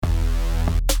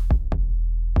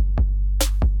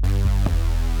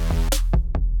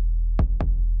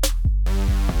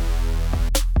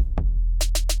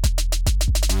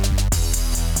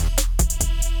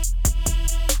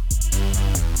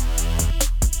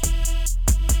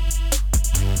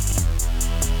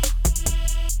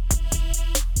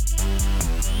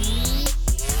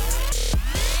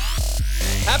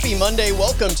Happy Monday.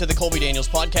 Welcome to the Colby Daniels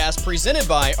podcast presented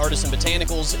by Artisan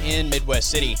Botanicals in Midwest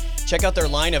City. Check out their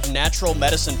line of natural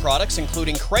medicine products,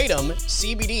 including Kratom,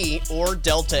 CBD, or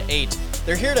Delta 8.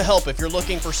 They're here to help if you're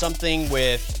looking for something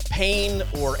with pain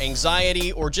or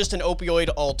anxiety or just an opioid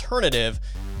alternative.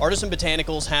 Artisan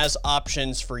Botanicals has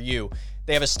options for you.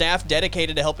 They have a staff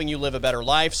dedicated to helping you live a better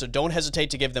life, so don't hesitate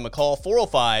to give them a call,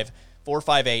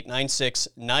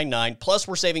 405-458-9699. Plus,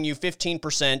 we're saving you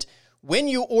 15% when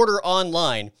you order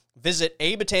online. Visit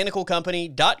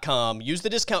abotanicalcompany.com. Use the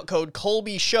discount code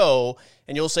ColbyShow,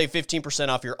 and you'll save 15%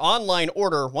 off your online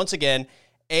order. Once again,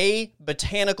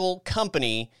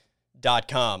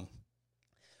 abotanicalcompany.com.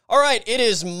 All right, it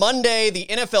is Monday. The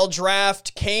NFL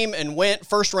draft came and went.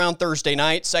 First round Thursday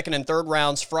night, second and third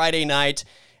rounds Friday night,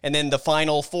 and then the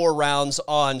final four rounds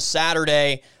on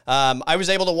Saturday. I was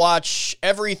able to watch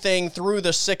everything through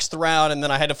the sixth round, and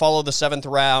then I had to follow the seventh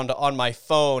round on my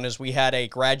phone as we had a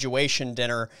graduation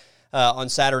dinner on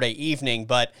Saturday evening.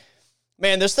 But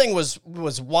man, this thing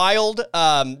was wild.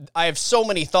 I have so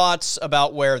many thoughts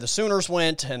about where the Sooners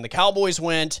went and the Cowboys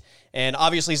went, and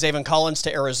obviously Zaven Collins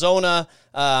to Arizona.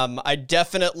 I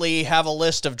definitely have a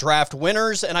list of draft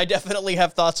winners, and I definitely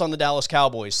have thoughts on the Dallas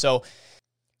Cowboys. So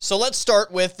let's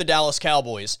start with the Dallas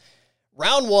Cowboys.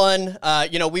 Round one,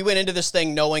 we went into this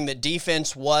thing knowing that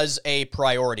defense was a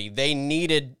priority. They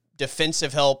needed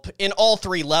defensive help in all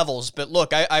three levels. But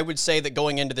look, I would say that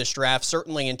going into this draft,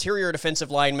 certainly interior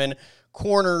defensive linemen,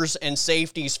 corners, and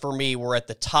safeties for me were at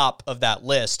the top of that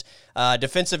list.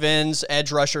 Defensive ends,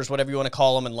 edge rushers, whatever you want to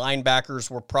call them, and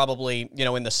linebackers were probably,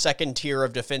 in the second tier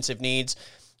of defensive needs.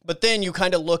 But then you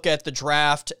kind of look at the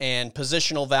draft and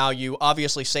positional value.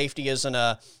 Obviously, safety isn't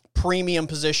a premium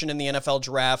position in the NFL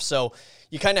draft, so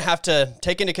you kind of have to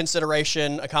take into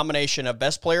consideration a combination of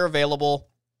best player available,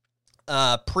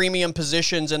 premium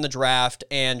positions in the draft,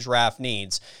 and draft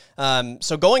needs.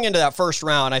 So going into that first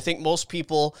round, I think most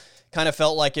people kind of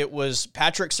felt like it was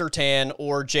Patrick Surtain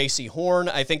or J.C. Horn.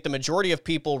 I think the majority of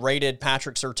people rated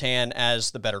Patrick Surtain as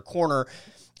the better corner.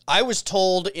 I was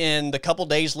told in the couple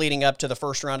days leading up to the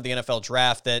first round of the NFL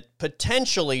draft that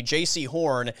potentially J.C.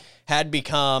 Horn had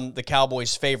become the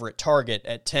Cowboys' favorite target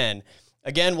at 10.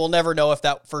 Again, we'll never know if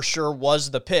that for sure was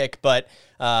the pick, but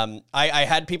I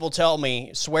had people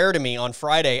swear to me on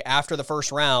Friday after the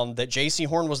first round that J.C.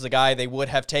 Horn was the guy they would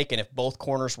have taken if both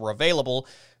corners were available.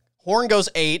 Horn goes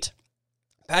 8,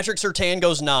 Patrick Surtain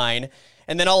goes 9,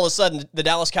 and then all of a sudden, the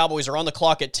Dallas Cowboys are on the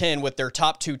clock at 10 with their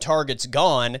top two targets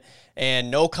gone,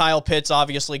 and no Kyle Pitts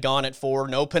obviously gone at 4,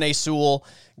 no Penei Sewell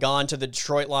gone to the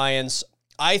Detroit Lions.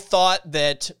 I thought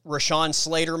that Rashawn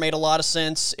Slater made a lot of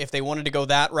sense if they wanted to go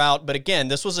that route, but again,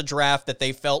 this was a draft that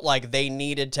they felt like they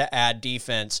needed to add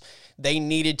defense. They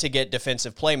needed to get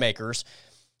defensive playmakers.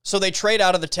 So they trade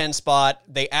out of the 10 spot,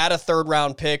 they add a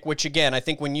third-round pick, which again, I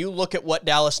think when you look at what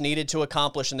Dallas needed to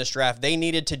accomplish in this draft, they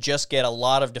needed to just get a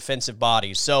lot of defensive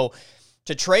bodies. So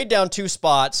to trade down 2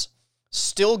 spots,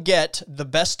 still get the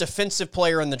best defensive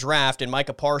player in the draft in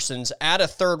Micah Parsons, add a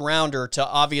third-rounder to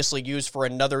obviously use for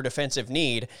another defensive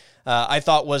need, I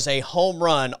thought was a home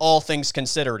run, all things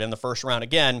considered, in the first round.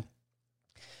 Again,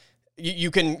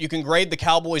 you can grade the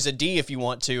Cowboys a D if you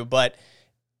want to, but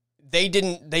they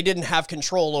didn't have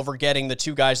control over getting the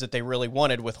 2 guys that they really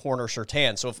wanted with Horn or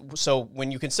Surtain. So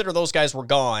when you consider those guys were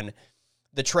gone,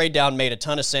 the trade down made a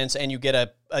ton of sense, and you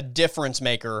get a difference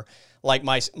maker like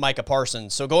Micah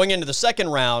Parsons. So going into the second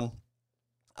round,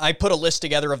 I put a list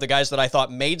together of the guys that I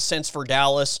thought made sense for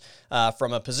Dallas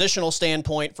from a positional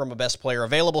standpoint, from a best player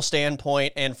available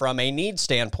standpoint, and from a need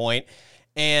standpoint.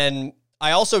 And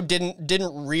I also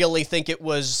didn't really think it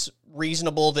was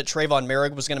reasonable that Trayvon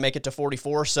Merrick was going to make it to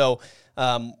 44. So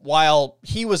while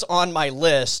he was on my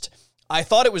list, I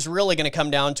thought it was really going to come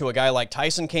down to a guy like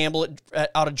Tyson Campbell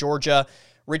out of Georgia,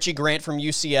 Richie Grant from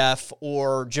UCF,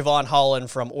 or Javon Holland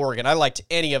from Oregon. I liked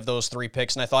any of those 3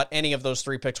 picks, and I thought any of those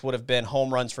 3 picks would have been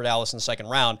home runs for Dallas in the second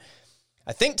round.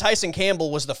 I think Tyson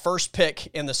Campbell was the first pick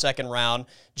in the second round.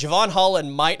 Javon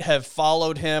Holland might have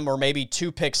followed him, or maybe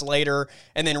 2 picks later,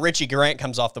 and then Richie Grant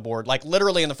comes off the board. Like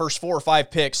literally in the first 4 or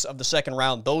 5 picks of the second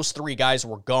round, those 3 guys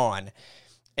were gone.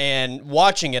 And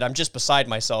watching it, I'm just beside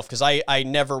myself because I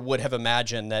never would have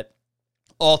imagined that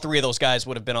all 3 of those guys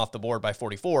would have been off the board by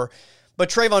 44. But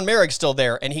Trayvon Merrick's still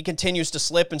there, and he continues to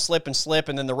slip and slip and slip,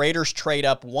 and then the Raiders trade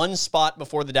up 1 spot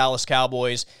before the Dallas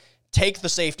Cowboys, take the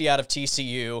safety out of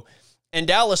TCU, and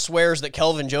Dallas swears that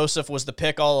Kelvin Joseph was the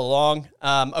pick all along.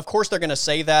 Of course they're going to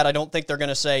say that. I don't think they're going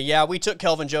to say, yeah, we took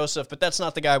Kelvin Joseph, but that's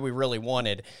not the guy we really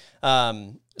wanted.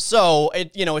 So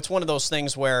it's one of those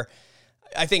things where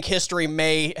I think history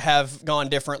may have gone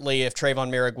differently if Trayvon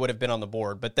Merrick would have been on the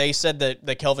board, but they said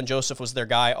that Kelvin Joseph was their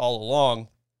guy all along.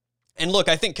 And look,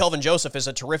 I think Kelvin Joseph is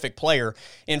a terrific player.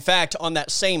 In fact, on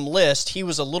that same list, he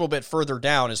was a little bit further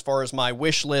down as far as my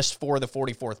wish list for the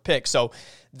 44th pick. So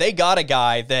they got a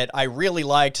guy that I really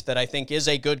liked that I think is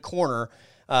a good corner.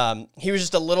 He was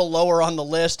just a little lower on the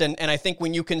list, and I think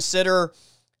when you consider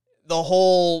the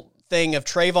whole thing of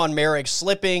Trayvon Merrick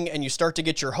slipping and you start to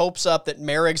get your hopes up that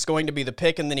Merrick's going to be the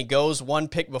pick and then he goes one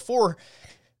pick before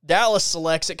Dallas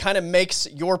selects, it kind of makes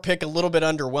your pick a little bit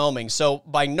underwhelming. So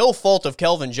by no fault of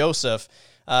Kelvin Joseph,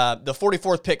 the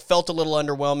 44th pick felt a little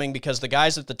underwhelming because the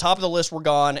guys at the top of the list were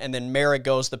gone and then Merrick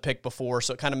goes the pick before,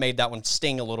 so it kind of made that one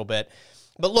sting a little bit.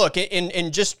 But look,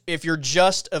 in just if you're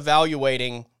just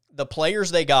evaluating the players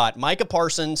they got, Micah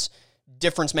Parsons,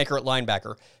 difference maker at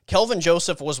linebacker. Kelvin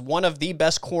Joseph was one of the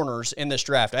best corners in this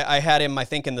draft. I had him, I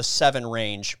think, in the 7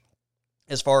 range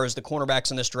as far as the cornerbacks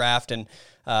in this draft, and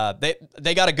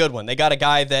they got a good one. They got a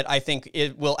guy that I think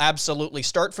it will absolutely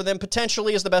start for them,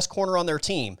 potentially as the best corner on their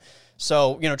team.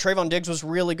 So, Trayvon Diggs was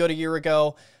really good a year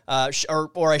ago,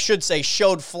 or I should say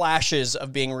showed flashes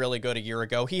of being really good a year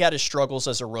ago. He had his struggles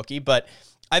as a rookie, but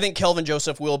I think Kelvin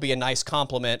Joseph will be a nice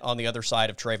complement on the other side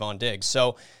of Trayvon Diggs.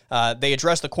 So they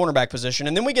address the cornerback position,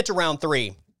 and then we get to round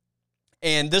 3.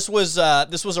 And this was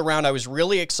a round I was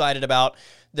really excited about.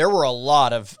 There were a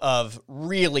lot of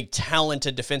really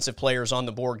talented defensive players on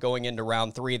the board going into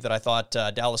round 3 that I thought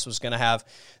Dallas was going to have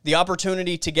the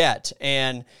opportunity to get.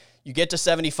 And you get to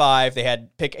 75, they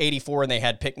had pick 84 and they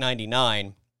had pick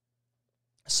 99.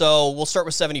 So we'll start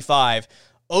with 75.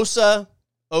 Osa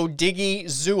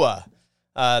Odigizua,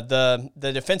 the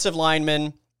defensive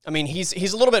lineman. I mean, he's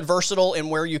a little bit versatile in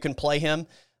where you can play him.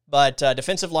 But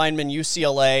defensive lineman,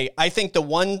 UCLA, I think the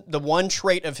one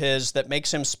trait of his that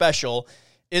makes him special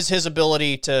is his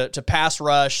ability to pass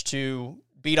rush, to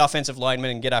beat offensive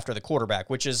linemen and get after the quarterback,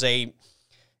 which is a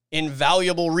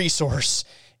invaluable resource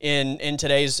in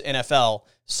today's NFL.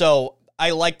 So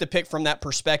I like the pick from that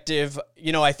perspective.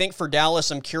 I think for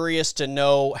Dallas, I'm curious to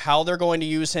know how they're going to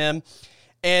use him.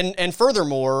 And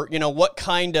furthermore, what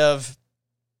kind of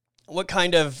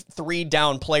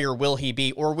 3-down player will he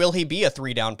be, or will he be a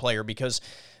 3-down player? Because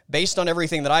based on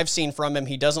everything that I've seen from him,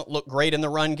 he doesn't look great in the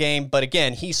run game, but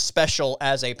again, he's special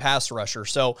as a pass rusher.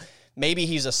 So maybe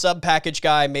he's a sub-package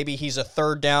guy, maybe he's a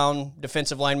 3rd-down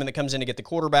defensive lineman that comes in to get the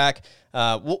quarterback.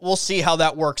 We'll see how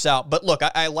that works out. But look,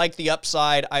 I like the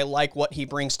upside. I like what he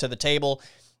brings to the table.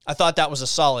 I thought that was a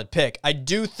solid pick. I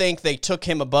do think they took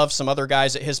him above some other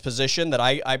guys at his position that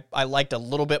I liked a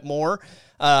little bit more.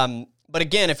 But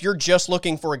again, if you're just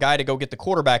looking for a guy to go get the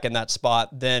quarterback in that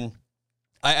spot, then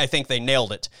I think they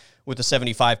nailed it with the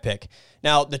 75 pick.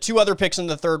 Now, the 2 other picks in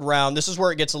the 3rd round, this is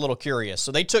where it gets a little curious.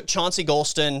 So they took Chauncey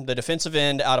Golston, the defensive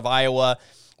end out of Iowa,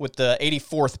 with the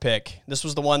 84th pick. This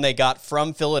was the one they got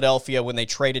from Philadelphia when they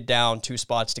traded down 2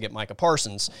 spots to get Micah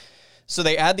Parsons. So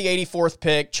they add the 84th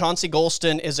pick. Chauncey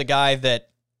Golston is a guy that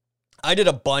I did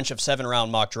a bunch of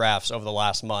 7-round mock drafts over the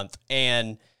last month,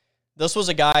 and this was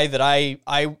a guy that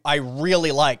I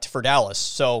really liked for Dallas.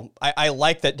 So I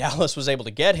like that Dallas was able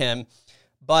to get him,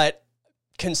 but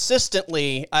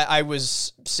consistently I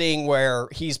was seeing where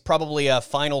he's probably a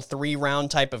final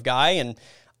 3-round type of guy, and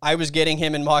I was getting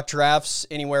him in mock drafts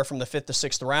anywhere from the 5th to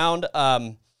 6th round.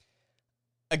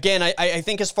 Again, I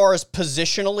think as far as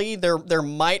positionally, there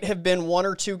might have been 1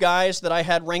 or 2 guys that I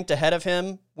had ranked ahead of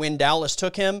him when Dallas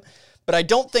took him, but I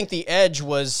don't think the edge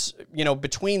was,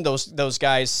 between those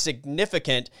guys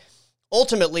significant.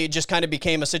 Ultimately, it just kind of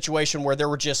became a situation where there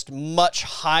were just much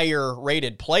higher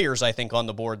rated players, I think, on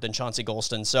the board than Chauncey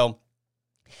Golston. So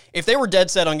if they were dead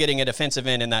set on getting a defensive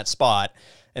end in that spot,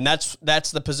 and that's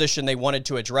the position they wanted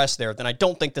to address there, then I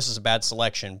don't think this is a bad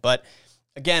selection. But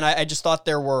again, I just thought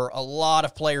there were a lot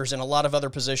of players in a lot of other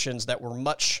positions that were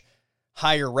much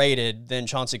higher rated than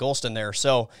Chauncey Golston there.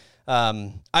 So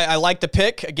I like the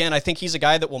pick. Again, I think he's a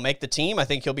guy that will make the team. I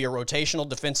think he'll be a rotational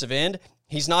defensive end.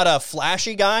 He's not a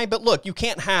flashy guy, but look, you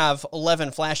can't have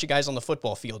 11 flashy guys on the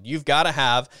football field. You've got to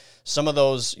have some of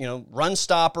those, run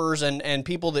stoppers and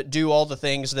people that do all the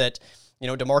things that,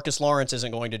 DeMarcus Lawrence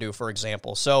isn't going to do, for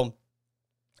example. So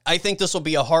I think this will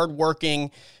be a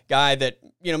hardworking guy that,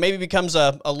 maybe becomes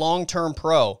a long-term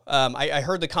pro. I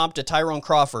heard the comp to Tyrone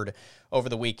Crawford over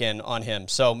the weekend on him.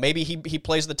 So maybe he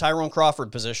plays the Tyrone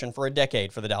Crawford position for a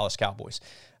decade for the Dallas Cowboys.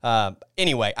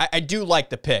 Anyway, I do like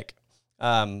the pick.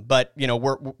 But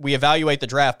we evaluate the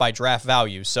draft by draft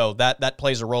value. So that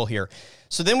plays a role here.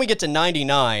 So then we get to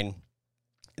 99.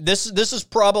 This is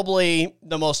probably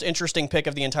the most interesting pick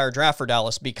of the entire draft for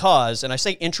Dallas because, and I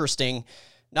say interesting,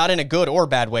 not in a good or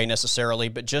bad way necessarily,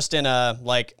 but just in a,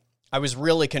 I was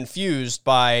really confused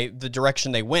by the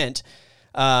direction they went.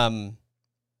 So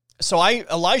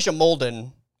Elijah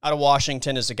Molden out of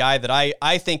Washington is a guy that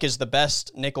I think is the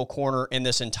best nickel corner in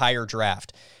this entire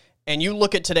draft. And you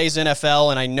look at today's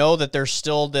NFL, and I know that there's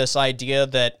still this idea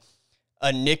that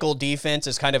a nickel defense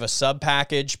is kind of a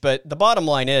sub-package, but the bottom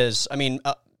line is,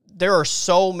 there are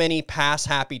so many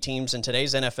pass-happy teams in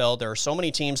today's NFL. There are so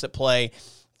many teams that play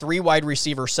 3 wide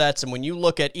receiver sets, and when you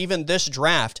look at even this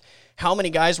draft, how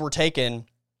many guys were taken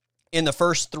in the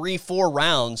first 3-4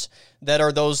 rounds that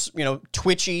are those,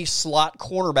 twitchy slot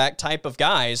cornerback type of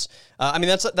guys.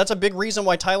 That's a big reason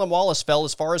why Tylan Wallace fell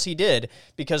as far as he did,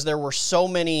 because there were so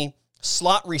many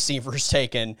slot receivers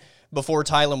taken before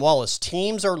Tylan Wallace.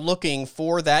 Teams are looking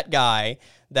for that guy,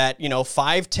 that,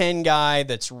 5'10" guy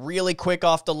that's really quick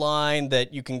off the line,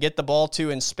 that you can get the ball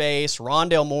to in space.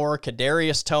 Rondale Moore,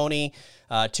 Kadarius Toney,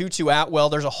 Tutu Atwell.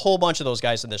 There's a whole bunch of those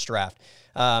guys in this draft.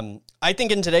 I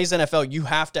think in today's NFL,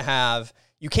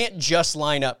 you can't just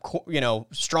line up,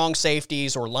 strong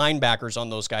safeties or linebackers on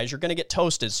those guys. You're going to get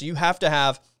toasted. So you have to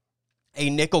have a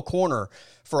nickel corner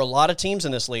for a lot of teams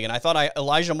in this league. And I thought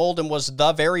Elijah Molden was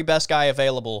the very best guy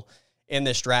available in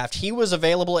this draft. He was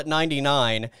available at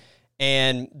 99,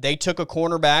 and they took a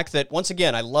cornerback that, once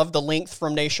again, I love the length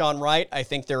from Nahshon Wright. I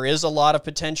think there is a lot of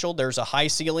potential. There's a high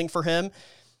ceiling for him.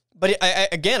 But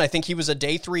I think he was a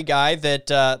day 3 guy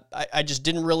that I just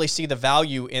didn't really see the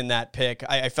value in that pick.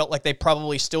 I felt like they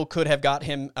probably still could have got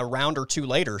him a round or 2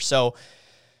 later. So,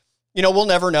 we'll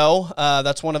never know.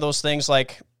 That's one of those things,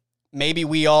 like, maybe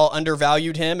we all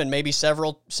undervalued him, and maybe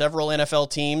several NFL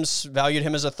teams valued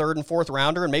him as a 3rd and 4th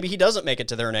rounder, and maybe he doesn't make it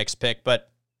to their next pick. But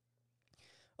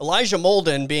Elijah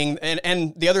Molden being,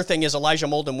 and the other thing is Elijah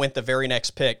Molden went the very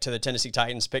next pick to the Tennessee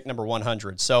Titans, pick number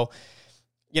 100. So,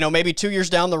 maybe 2 years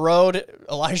down the road,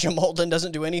 Elijah Molden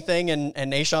doesn't do anything, and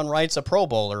Nahshon Wright's a Pro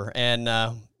Bowler. And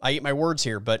I eat my words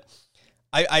here, but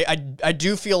I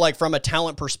do feel like from a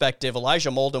talent perspective,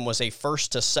 Elijah Molden was a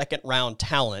 1st to 2nd round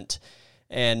talent.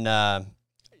 And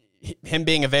him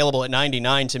being available at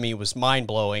 99 to me was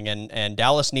mind-blowing, and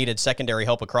Dallas needed secondary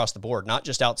help across the board, not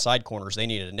just outside corners. They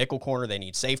needed a nickel corner. They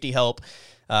need safety help.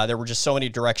 There were just so many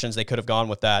directions they could have gone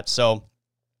with that. So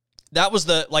that was,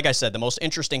 like I said, the most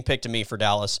interesting pick to me for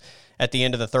Dallas at the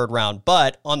end of the 3rd round.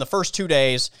 But on the first 2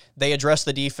 days, they addressed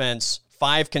the defense,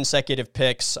 5 consecutive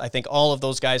picks. I think all of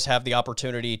those guys have the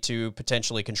opportunity to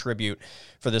potentially contribute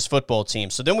for this football team.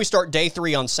 So then we start day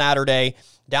 3 on Saturday.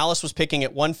 Dallas was picking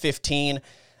at 115.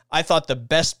 I thought the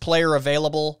best player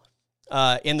available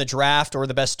in the draft, or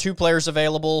the best 2 players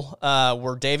available,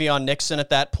 were Davion Nixon at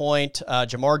that point,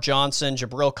 Jamar Johnson,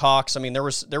 Jabril Cox.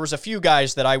 There was a few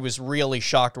guys that I was really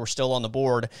shocked were still on the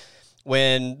board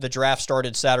when the draft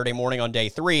started Saturday morning on day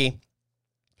 3.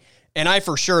 And I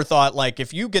for sure thought, like,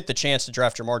 if you get the chance to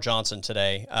draft Jamar Johnson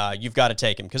today, you've got to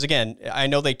take him. Because, again, I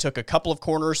know they took a couple of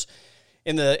corners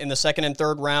in the 2nd and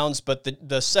 3rd rounds, but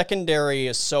the secondary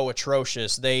is so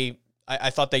atrocious. I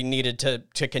thought they needed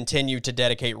to continue to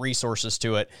dedicate resources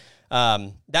to it.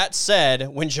 That said,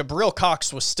 when Jabril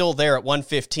Cox was still there at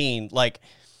 115, like,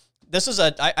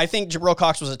 I think Jabril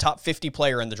Cox was a top 50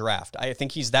 player in the draft. I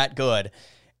think he's that good.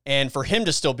 And for him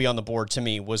to still be on the board, to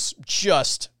me, was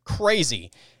just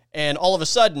crazy. And all of a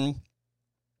sudden,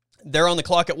 they're on the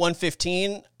clock at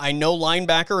 115. I know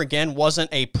linebacker, again, wasn't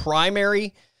a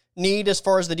primary need as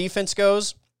far as the defense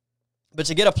goes, but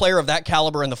to get a player of that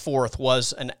caliber in the 4th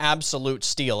was an absolute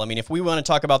steal. If we want to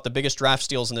talk about the biggest draft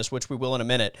steals in this, which we will in a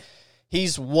minute,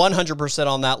 he's 100%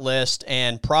 on that list,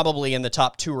 and probably in the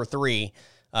top 2 or 3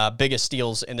 biggest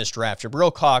steals in this draft.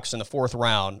 Jabril Cox in the 4th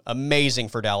round, amazing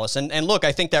for Dallas. And look,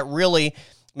 I think that really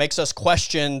makes us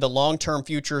question the long-term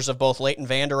futures of both Leighton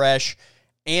Vander Esch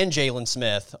and Jalen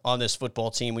Smith on this football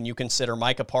team when you consider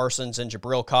Micah Parsons and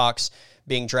Jabril Cox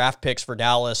being draft picks for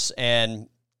Dallas. And,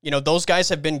 those guys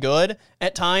have been good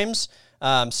at times.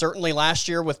 Certainly last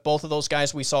year with both of those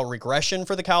guys, we saw regression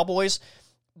for the Cowboys.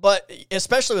 But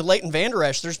especially with Leighton Vander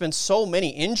Esch, there's been so many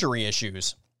injury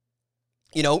issues.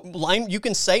 You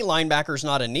can say linebacker's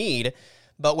not a need,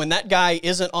 but when that guy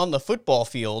isn't on the football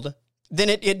field, then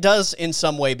it does in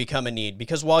some way become a need.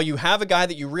 Because while you have a guy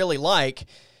that you really like,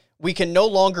 we can no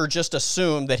longer just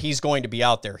assume that he's going to be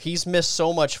out there. He's missed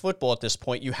so much football at this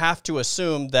point. You have to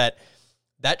assume that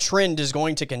trend is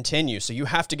going to continue. So you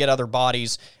have to get other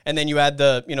bodies. And then you add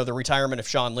the retirement of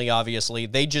Sean Lee, obviously.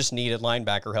 They just needed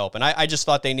linebacker help. And I just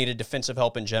thought they needed defensive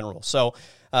help in general. So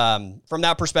from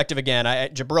that perspective, again,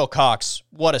 Jabril Cox,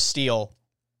 what a steal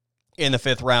in the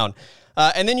 5th round.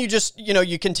 And then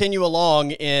you continue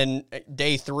along in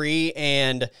day 3,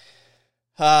 and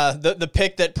the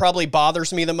pick that probably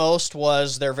bothers me the most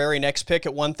was their very next pick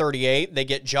at 138. They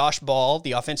get Josh Ball,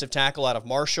 the offensive tackle out of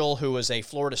Marshall, who is a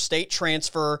Florida State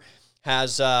transfer,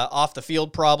 has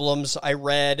off-the-field problems. I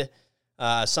read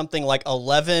something like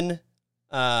 11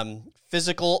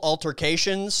 physical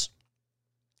altercations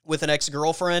with an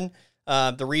ex-girlfriend.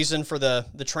 The reason for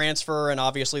the transfer and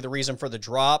obviously the reason for the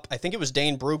drop, I think it was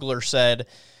Dane Brugler said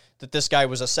that this guy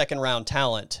was a second-round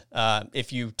talent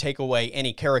if you take away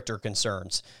any character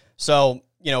concerns. So,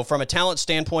 from a talent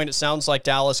standpoint, it sounds like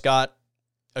Dallas got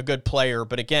a good player.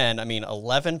 But again,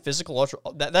 11 physical,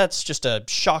 that's just a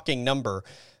shocking number.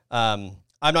 I'm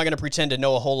not going to pretend to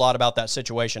know a whole lot about that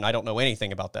situation. I don't know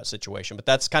anything about that situation, but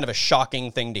that's kind of a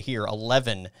shocking thing to hear.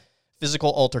 11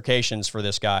 physical altercations for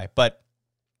this guy, but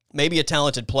maybe a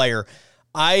talented player.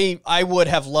 I would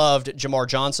have loved Jamar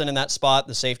Johnson in that spot,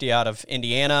 the safety out of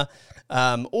Indiana.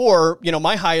 Or,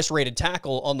 my highest rated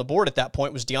tackle on the board at that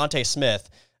point was Deontay Smith,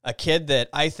 a kid that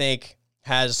I think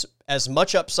has as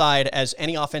much upside as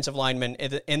any offensive lineman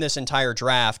in this entire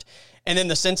draft. And then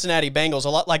the Cincinnati Bengals, a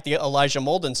lot like the Elijah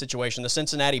Molden situation, the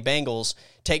Cincinnati Bengals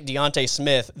take Deontay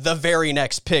Smith the very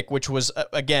next pick, which was,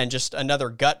 again, just another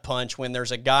gut punch when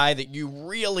there's a guy that you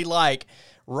really like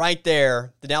right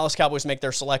there. The Dallas Cowboys make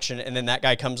their selection, and then that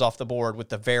guy comes off the board with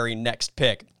the very next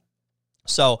pick.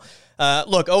 So,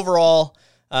 look, overall,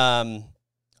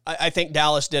 I think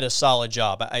Dallas did a solid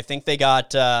job. I think they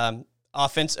got a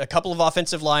couple of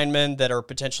offensive linemen that are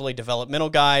potentially developmental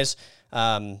guys.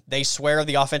 They swear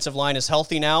the offensive line is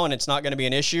healthy now, and it's not going to be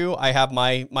an issue. I have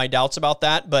my doubts about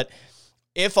that, but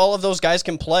if all of those guys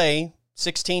can play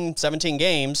 16, 17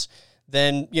 games,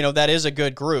 then, that is a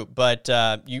good group. But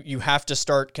you have to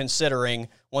start considering,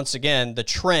 once again, the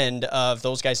trend of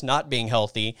those guys not being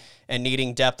healthy and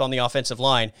needing depth on the offensive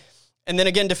line. And then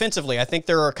again, defensively, I think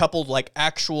there are a couple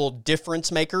actual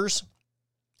difference makers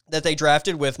that they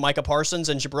drafted with Micah Parsons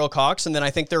and Jabril Cox. And then I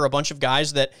think there are a bunch of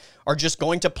guys that are just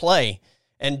going to play.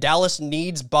 And Dallas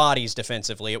needs bodies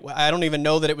defensively. I don't even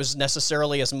know that it was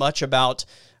necessarily as much about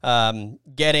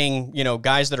getting,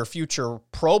 guys that are future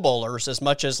Pro Bowlers as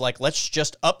much as let's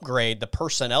just upgrade the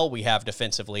personnel we have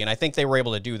defensively. And I think they were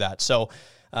able to do that. So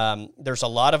there's a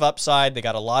lot of upside. They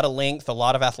got a lot of length, a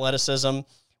lot of athleticism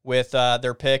with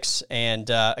their picks. And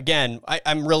again,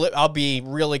 I'll be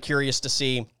really curious to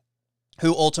see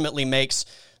who ultimately makes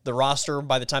the roster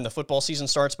by the time the football season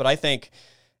starts. But I think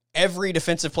every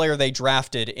defensive player they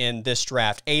drafted in this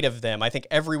draft, 8 of them, I think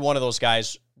every one of those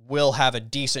guys will have a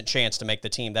decent chance to make the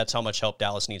team. That's how much help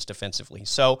Dallas needs defensively.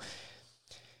 So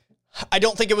I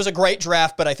don't think it was a great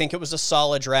draft, but I think it was a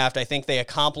solid draft. I think they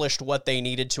accomplished what they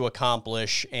needed to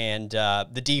accomplish, and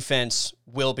the defense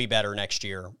will be better next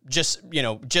year. Just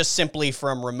simply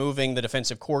from removing the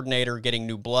defensive coordinator, getting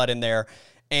new blood in there,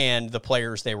 and the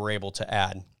players they were able to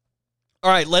add.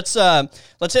 All right, let's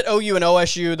hit OU and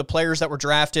OSU, the players that were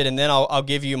drafted, and then I'll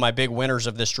give you my big winners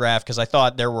of this draft because I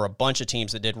thought there were a bunch of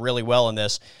teams that did really well in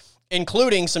this,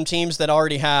 including some teams that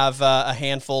already have a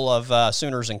handful of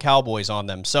Sooners and Cowboys on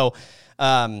them. So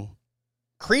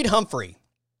Creed Humphrey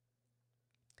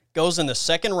goes in the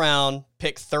second round,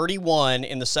 pick 31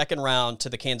 in the second round to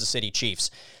the Kansas City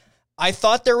Chiefs. I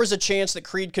thought there was a chance that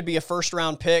Creed could be a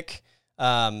first-round pick.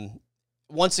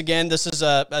 Once again, this is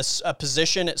a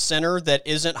position at center that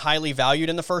isn't highly valued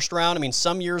in the first round.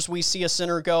 Some years we see a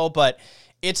center go, but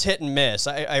it's hit and miss.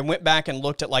 I went back and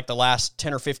looked at the last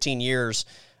 10 or 15 years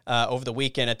over the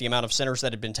weekend at the amount of centers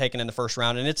that had been taken in the first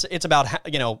round, and it's about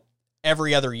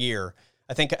every other year.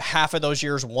 I think half of those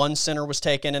years one center was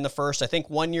taken in the first. I think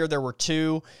one year there were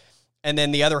 2, and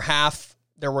then the other half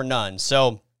there were none.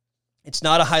 So it's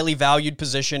not a highly valued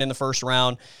position in the first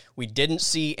round. We didn't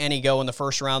see any go in the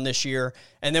first round this year.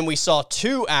 And then we saw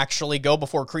 2 actually go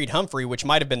before Creed Humphrey, which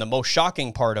might have been the most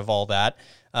shocking part of all that.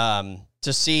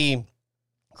 To see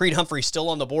Creed Humphrey still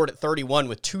on the board at 31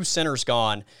 with 2 centers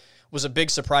gone was a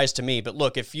big surprise to me. But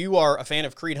look, if you are a fan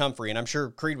of Creed Humphrey, and I'm sure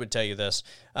Creed would tell you this,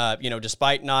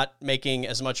 despite not making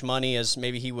as much money as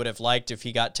maybe he would have liked if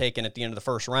he got taken at the end of the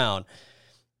first round,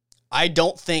 I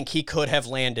don't think he could have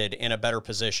landed in a better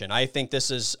position. I think this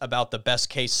is about the best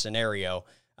case scenario.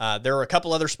 There are a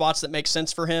couple other spots that make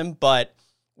sense for him, but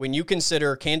when you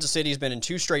consider Kansas City's been in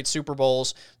 2 straight Super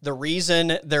Bowls, the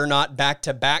reason they're not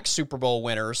back-to-back Super Bowl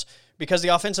winners, because the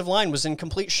offensive line was in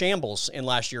complete shambles in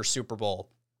last year's Super Bowl.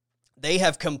 They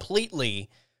have completely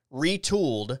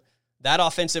retooled that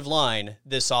offensive line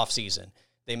this offseason.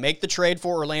 They make the trade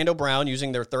for Orlando Brown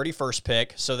using their 31st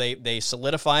pick, so they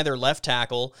solidify their left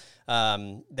tackle.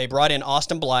 They brought in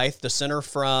Austin Blythe, the center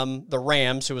from the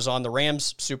Rams, who was on the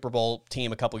Rams Super Bowl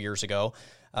team a couple years ago.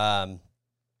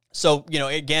 So,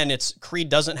 again, Creed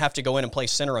doesn't have to go in and play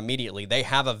center immediately. They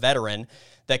have a veteran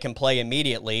that can play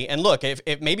immediately. And look,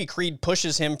 if maybe Creed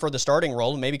pushes him for the starting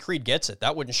role, maybe Creed gets it.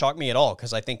 That wouldn't shock me at all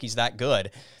because I think he's that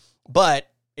good. But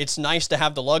it's nice to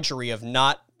have the luxury of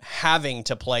not having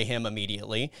to play him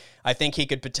immediately. I think he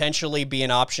could potentially be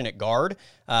an option at guard.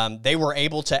 They were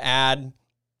able to add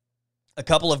a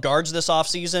couple of guards this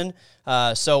offseason.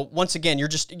 So once again,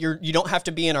 you don't have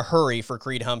to be in a hurry for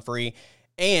Creed Humphrey.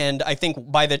 And I think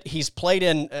he's played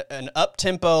in an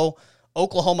up-tempo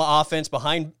Oklahoma offense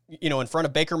behind, in front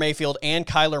of Baker Mayfield and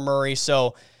Kyler Murray.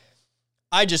 So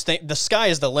I just think the sky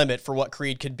is the limit for what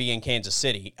Creed could be in Kansas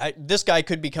City. This guy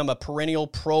could become a perennial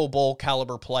Pro Bowl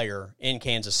caliber player in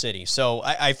Kansas City. So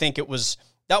I think that was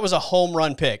a home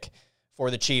run pick for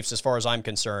the Chiefs as far as I'm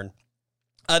concerned.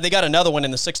 They got another one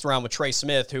in the 6th round with Trey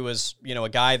Smith, who is, a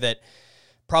guy that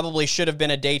probably should have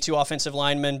been a day 2 offensive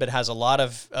lineman, but has a lot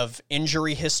of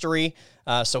injury history.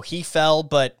 So he fell.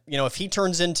 But, if he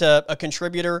turns into a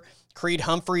contributor, Creed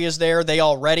Humphrey is there. They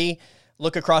already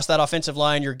look across that offensive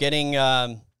line. You're getting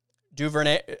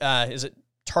Duvernay. Is it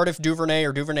Tardif Duvernay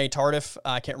or Duvernay Tardif?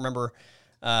 I can't remember.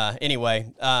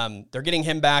 Anyway, they're getting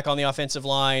him back on the offensive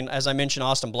line. As I mentioned,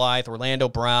 Austin Blythe, Orlando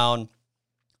Brown,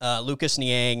 Lucas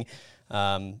Niang.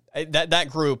 That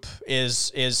group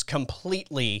is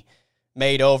completely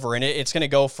made over, and it's going to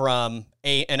go from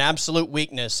an absolute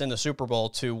weakness in the Super Bowl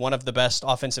to one of the best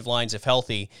offensive lines, if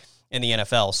healthy, in the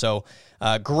NFL. So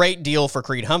great deal for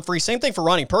Creed Humphrey. Same thing for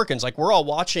Ronnie Perkins. Like, we're all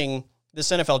watching this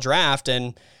NFL draft,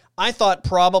 and I thought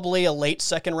probably a late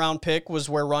 2nd round pick was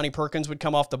where Ronnie Perkins would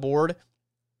come off the board.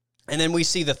 And then we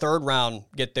see the 3rd round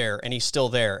get there, and he's still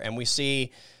there. And we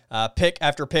see pick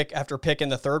after pick after pick in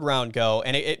the 3rd round go.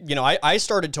 And I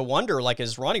started to wonder, like,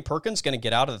 is Ronnie Perkins going to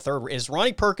get out of the 3rd? Is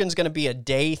Ronnie Perkins going to be a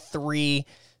day 3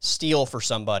 steal for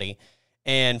somebody?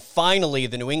 And finally,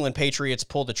 the New England Patriots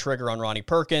pulled the trigger on Ronnie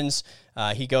Perkins.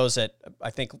 He goes at,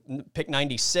 I think, pick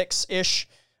 96-ish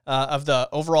of the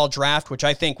overall draft, which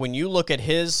I think when you look at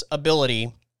his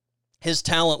ability, his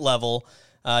talent level,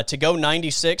 to go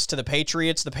 96 to the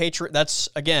Patriots, that's,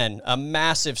 again, a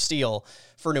massive steal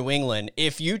for New England.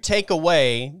 If you take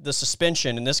away the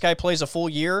suspension and this guy plays a full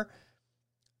year,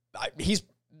 he's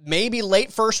maybe late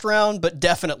 1st round, but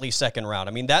definitely 2nd round.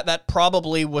 I mean, that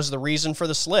probably was the reason for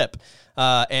the slip.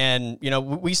 And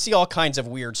we see all kinds of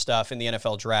weird stuff in the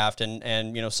NFL draft,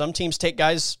 and some teams take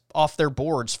guys off their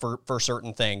boards for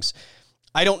certain things.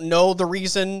 I don't know the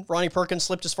reason Ronnie Perkins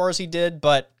slipped as far as he did,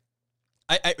 but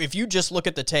if you just look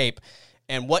at the tape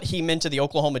and what he meant to the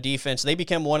Oklahoma defense, they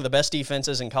became one of the best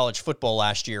defenses in college football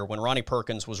last year when Ronnie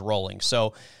Perkins was rolling.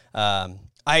 So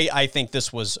I think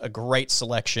this was a great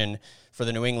selection for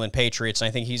the New England Patriots, and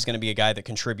I think he's going to be a guy that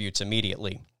contributes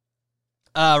immediately.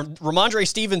 Ramondre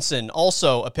Stevenson,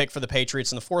 also a pick for the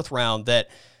Patriots in the 4th round that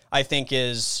I think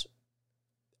is,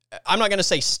 I'm not going to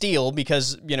say steal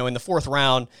because, in the 4th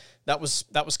round, that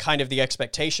was kind of the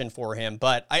expectation for him.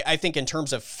 But I think in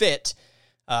terms of fit,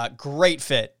 great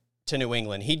fit to New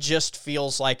England. He just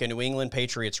feels like a New England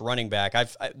Patriots running back.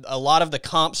 A lot of the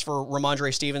comps for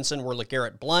Ramondre Stevenson were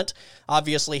LeGarrette Blount.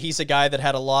 Obviously, he's a guy that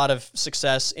had a lot of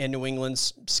success in New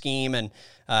England's scheme, and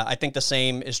I think the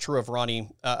same is true of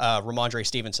Ramondre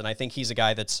Stevenson. I think he's a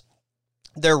guy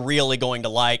they're really going to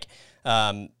like.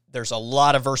 There's a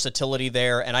lot of versatility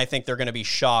there, and I think they're going to be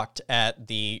shocked at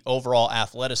the overall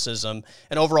athleticism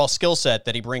and overall skill set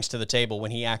that he brings to the table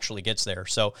when he actually gets there.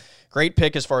 So great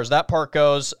pick as far as that part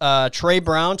goes. Trey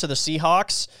Brown to the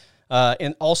Seahawks,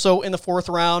 and also in the 4th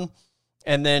round,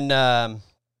 and then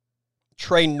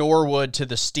Trey Norwood to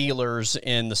the Steelers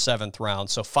in the 7th round.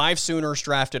 So 5 Sooners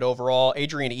drafted overall.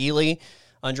 Adrian Ealy,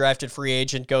 undrafted free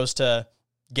agent, goes to,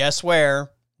 guess where?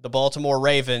 The Baltimore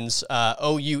Ravens,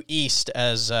 OU East,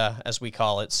 as we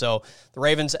call it. So the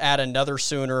Ravens add another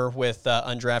Sooner with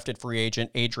undrafted free agent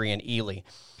Adrian Ealy.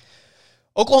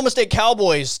 Oklahoma State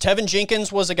Cowboys, Tevin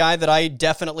Jenkins was a guy that I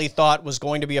definitely thought was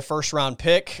going to be a 1st-round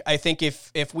pick. I think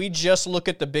if we just look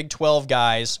at the Big 12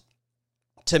 guys,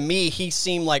 to me, he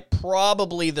seemed like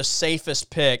probably the safest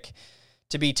pick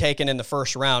to be taken in the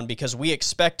 1st round because we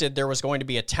expected there was going to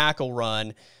be a tackle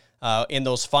run in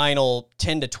those final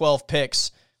 10 to 12 picks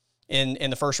in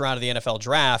the 1st round of the NFL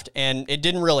draft, and it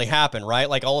didn't really happen, right?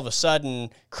 Like, all of a sudden,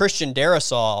 Christian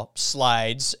Darrisaw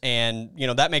slides, and,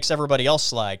 that makes everybody else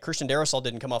slide. Christian Darrisaw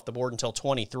didn't come off the board until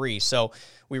 23, so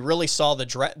we really saw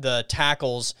the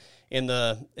tackles in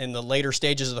the later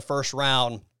stages of the 1st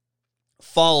round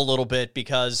fall a little bit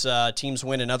because teams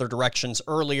went in other directions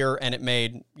earlier, and it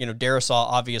made, Darrisaw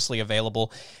obviously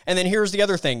available. And then here's the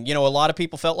other thing. A lot of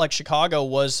people felt like Chicago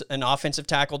was an offensive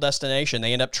tackle destination.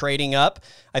 They end up trading up.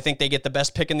 I think they get the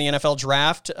best pick in the NFL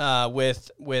draft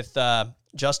with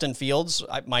Justin Fields,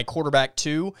 my quarterback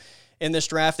 2 in this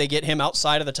draft. They get him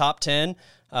outside of the top 10.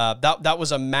 That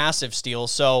was a massive steal.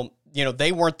 So,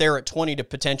 they weren't there at 20 to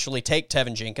potentially take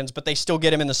Tevin Jenkins, but they still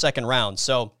get him in the 2nd round.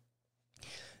 So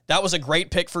that was a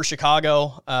great pick for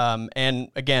Chicago. And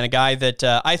again, a guy that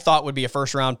I thought would be a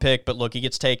first-round pick, but look, he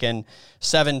gets taken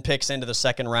 7 picks into the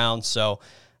second round, so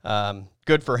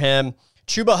good for him.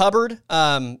 Chuba Hubbard,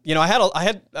 I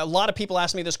had a lot of people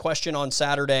ask me this question on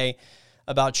Saturday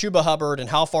about Chuba Hubbard and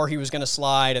how far he was going to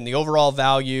slide and the overall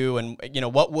value and,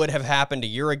 what would have happened a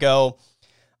year ago.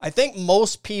 I think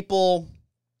most people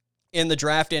in the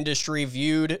draft industry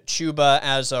viewed Chuba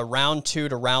as a round 2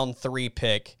 to round 3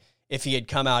 pick if he had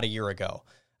come out a year ago.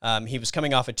 He was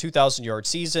coming off a 2,000-yard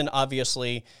season.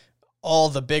 Obviously, all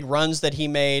the big runs that he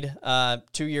made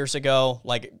 2 years ago,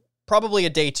 like probably a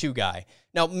day 2 guy.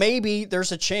 Now, maybe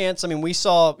there's a chance. I mean, we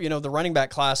saw, the running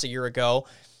back class a year ago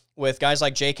with guys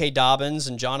like J.K. Dobbins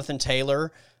and Jonathan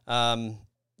Taylor,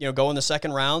 go in the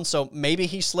second round. So maybe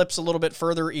he slips a little bit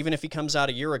further even if he comes out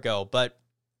a year ago. But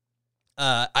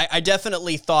I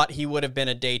definitely thought he would have been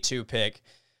a day 2 pick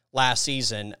last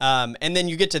season. And then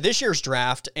you get to this year's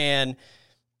draft, and,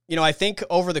 I think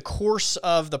over the course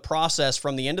of the process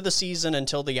from the end of the season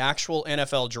until the actual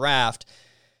NFL draft,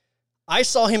 I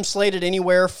saw him slated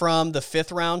anywhere from the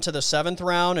 5th round to the 7th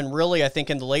round. And really, I think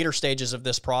in the later stages of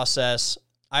this process,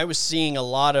 I was seeing a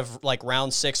lot of like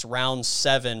round 6, round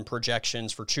 7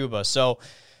 projections for Chuba. So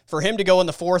for him to go in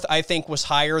the 4th, I think was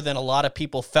higher than a lot of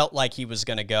people felt like he was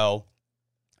going to go.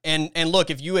 And look,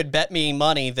 if you had bet me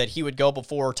money that he would go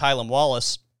before Tylan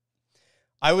Wallace,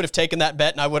 I would have taken that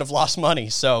bet and I would have lost money.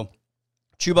 So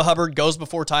Chuba Hubbard goes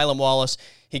before Tylan Wallace.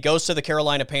 He goes to the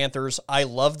Carolina Panthers. I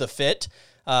love the fit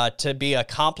to be a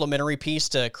complementary piece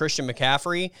to Christian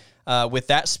McCaffrey. With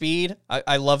that speed,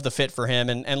 I love the fit for him.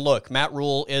 And look, Matt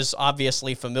Rule is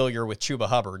obviously familiar with Chuba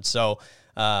Hubbard. So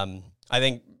I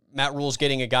think Matt Rule's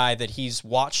getting a guy that he's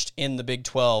watched in the Big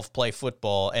 12 play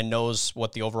football and knows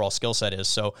what the overall skill set is.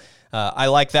 So I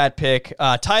like that pick.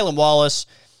 Tylan Wallace,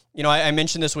 I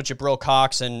mentioned this with Jabril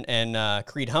Cox and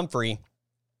Creed Humphrey.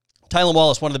 Tylan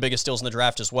Wallace, one of the biggest steals in the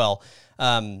draft as well.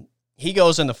 He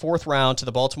goes in the 4th round to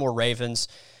the Baltimore Ravens.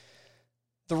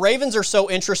 The Ravens are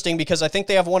so interesting because I think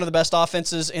they have one of the best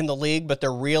offenses in the league, but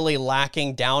they're really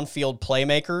lacking downfield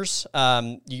playmakers.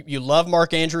 You love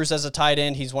Mark Andrews as a tight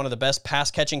end. He's one of the best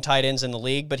pass-catching tight ends in the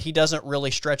league, but he doesn't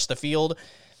really stretch the field.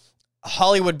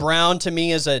 Hollywood Brown, to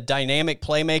me, is a dynamic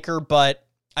playmaker, but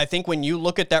I think when you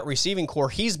look at that receiving core,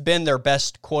 he's been their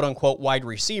best quote-unquote wide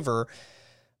receiver.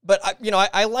 But,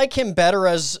 I like him better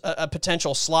as a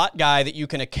potential slot guy that you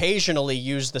can occasionally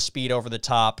use the speed over the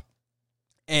top.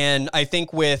 And I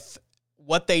think with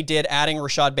what they did adding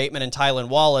Rashad Bateman and Tylan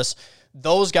Wallace,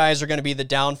 those guys are going to be the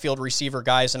downfield receiver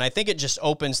guys. And I think it just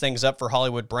opens things up for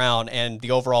Hollywood Brown and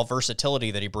the overall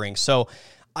versatility that he brings. So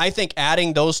I think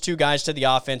adding those 2 guys to the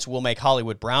offense will make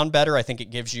Hollywood Brown better. I think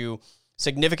it gives you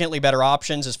significantly better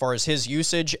options as far as his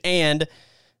usage. And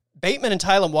Bateman and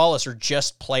Tylan Wallace are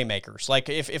just playmakers. Like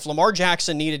if Lamar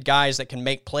Jackson needed guys that can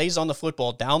make plays on the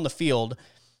football down the field,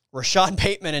 Rashad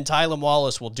Bateman and Tylan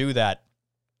Wallace will do that.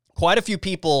 Quite a few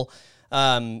people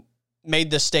made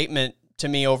this statement to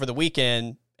me over the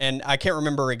weekend, and I can't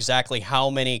remember exactly how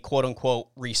many quote-unquote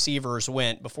receivers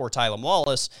went before Tylan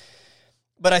Wallace,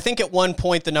 but I think at one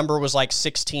point the number was like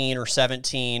 16 or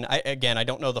 17. I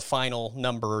don't know the final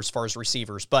number as far as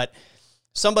receivers, but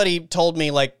somebody told me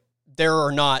like there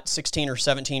are not 16 or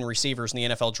 17 receivers in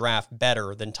the NFL draft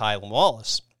better than Tylan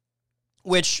Wallace,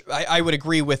 which I would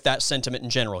agree with that sentiment in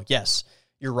general. Yes,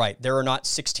 you're right. There are not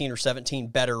 16 or 17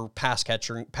 better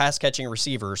pass-catching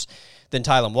receivers than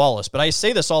Tylan Wallace. But I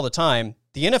say this all the time.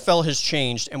 The NFL has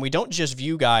changed, and we don't just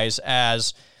view guys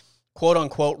as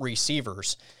quote-unquote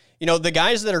receivers. The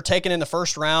guys that are taken in the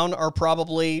 1st round are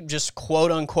probably just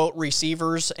quote-unquote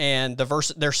receivers, and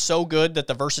they're so good that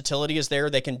the versatility is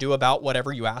there. They can do about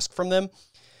whatever you ask from them.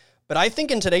 But I think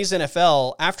in today's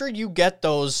NFL, after you get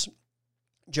those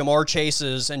Jamar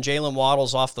Chases and Jalen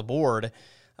Waddles off the board,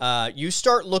 you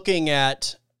start looking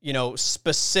at,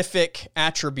 specific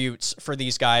attributes for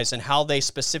these guys and how they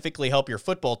specifically help your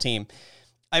football team.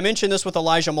 I mentioned this with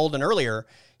Elijah Molden earlier.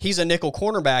 He's a nickel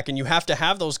cornerback, and you have to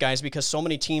have those guys because so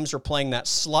many teams are playing that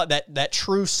slot, that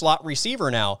true slot receiver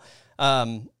now.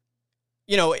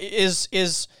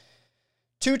 Is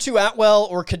Tutu Atwell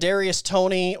or Kadarius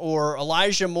Toney or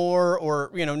Elijah Moore or,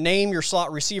 name your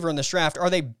slot receiver in this draft. Are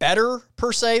they better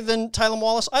per se than Tylan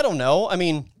Wallace? I don't know. I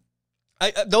mean,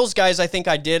 those guys I think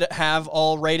I did have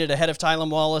all rated ahead of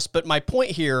Tylan Wallace, but my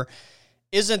point here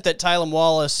isn't that Tylan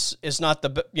Wallace is not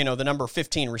the number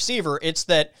 15 receiver. It's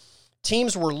that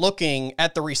teams were looking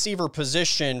at the receiver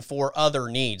position for other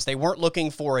needs. They weren't looking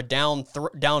for a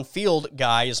downfield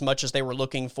guy as much as they were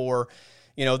looking for,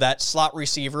 that slot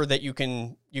receiver that you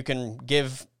can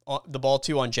give the ball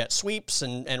to on jet sweeps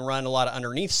and run a lot of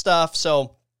underneath stuff.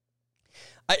 So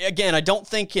I don't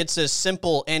think it's as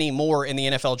simple anymore in the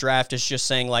NFL draft as just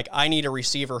saying, like, I need a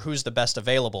receiver, who's the best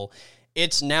available.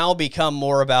 It's now become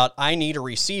more about, I need a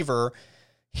receiver,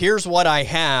 here's what I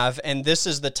have, and this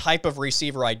is the type of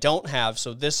receiver I don't have,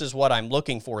 so this is what I'm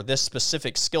looking for, this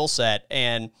specific skill set.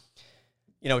 And,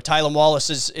 Tylan Wallace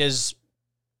is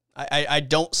I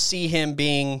don't see him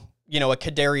being, a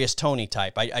Kadarius Toney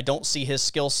type. I don't see his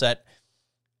skill set,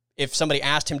 if somebody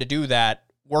asked him to do that,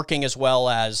 working as well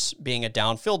as being a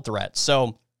downfield threat.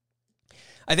 So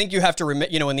I think you have to, in the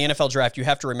NFL draft, you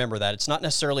have to remember that. It's not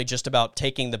necessarily just about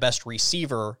taking the best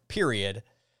receiver, period,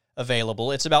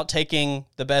 available. It's about taking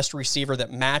the best receiver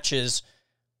that matches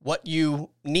what you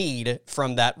need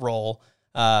from that role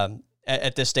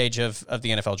at this stage of the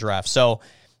NFL draft. So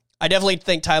I definitely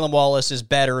think Tylan Wallace is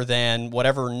better than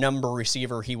whatever number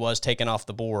receiver he was taken off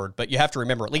the board. But you have to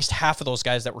remember, at least half of those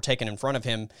guys that were taken in front of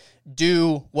him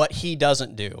do what he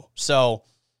doesn't do. So,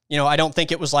 I don't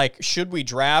think it was like, should we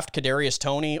draft Kadarius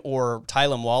Toney or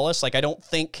Tylan Wallace? Like, I don't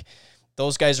think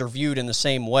those guys are viewed in the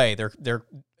same way. They're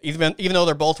even though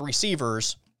they're both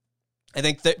receivers, I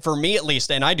think that for me at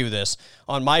least, and I do this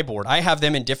on my board, I have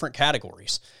them in different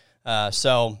categories. That's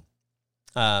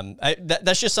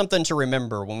just something to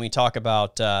remember when we talk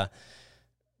about the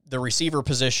receiver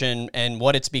position and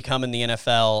what it's become in the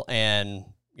NFL and,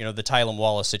 the Tylan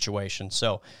Wallace situation.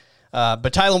 So,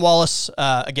 but Tylan Wallace,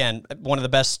 again, one of the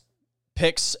best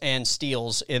picks and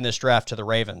steals in this draft to the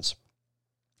Ravens.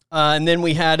 And then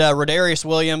we had Rodarius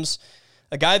Williams,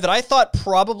 a guy that I thought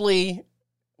probably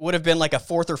would have been like a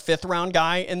 4th or 5th round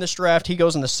guy in this draft. He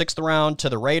goes in the 6th round to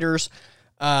the Raiders.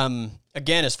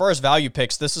 Again, as far as value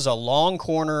picks, this is a long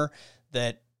corner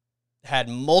that had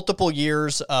multiple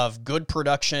years of good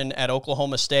production at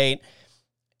Oklahoma State.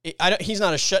 He's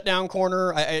not a shutdown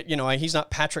corner. He's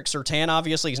not Patrick Surtain,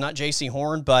 obviously. He's not J.C.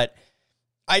 Horn, but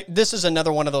this is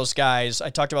another one of those guys. I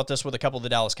talked about this with a couple of the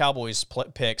Dallas Cowboys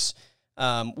picks,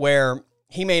 where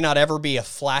he may not ever be a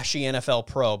flashy NFL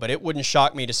pro, but it wouldn't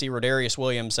shock me to see Rodarius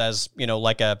Williams as,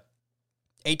 like a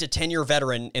 8 to 10 year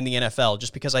veteran in the NFL,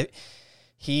 just because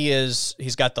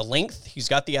he's got the length, he's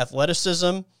got the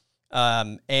athleticism,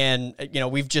 and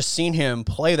we've just seen him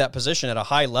play that position at a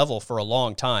high level for a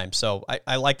long time. So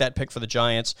I like that pick for the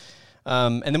Giants.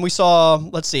 And then we saw,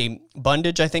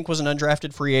 Bundage, I think, was an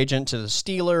undrafted free agent to the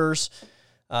Steelers.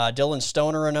 Dylan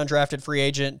Stoner, an undrafted free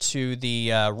agent to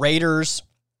the Raiders.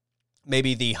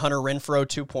 Maybe the Hunter Renfrow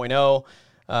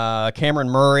 2.0. Cameron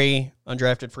Murray,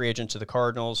 undrafted free agent to the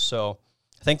Cardinals. So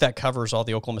I think that covers all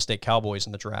the Oklahoma State Cowboys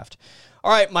in the draft.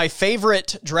 All right, my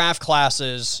favorite draft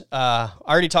classes. I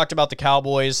already talked about the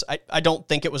Cowboys. I don't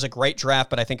think it was a great draft,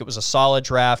 but I think it was a solid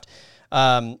draft.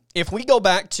 If we go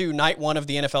back to night one of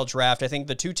the NFL draft, I think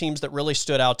the two teams that really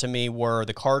stood out to me were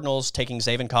the Cardinals taking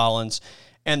Zaven Collins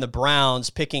and the Browns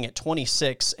picking at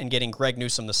 26 and getting Greg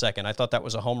Newsome II. I thought that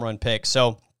was a home run pick.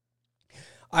 So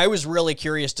I was really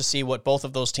curious to see what both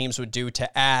of those teams would do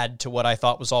to add to what I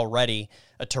thought was already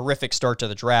a terrific start to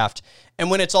the draft.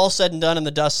 And when it's all said and done and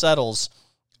the dust settles,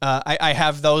 I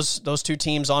have those two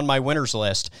teams on my winners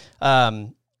list.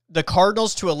 The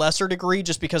Cardinals to a lesser degree,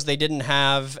 just because they didn't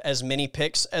have as many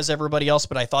picks as everybody else,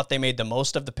 but I thought they made the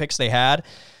most of the picks they had.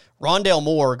 Rondale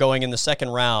Moore going in the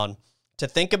 2nd round, to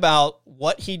think about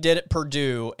what he did at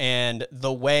Purdue and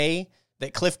the way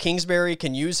that Cliff Kingsbury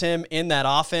can use him in that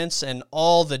offense and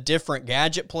all the different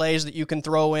gadget plays that you can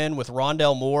throw in with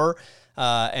Rondale Moore.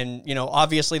 And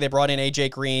obviously they brought in A.J.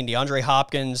 Green. DeAndre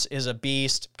Hopkins is a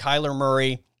beast. Kyler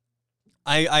Murray.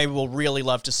 I will really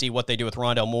love to see what they do with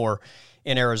Rondale Moore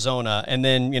in Arizona. And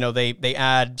then, they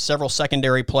add several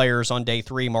secondary players on day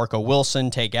 3, Marco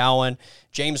Wilson, Tay Gowan.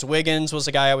 James Wiggins was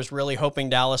a guy I was really hoping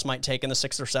Dallas might take in the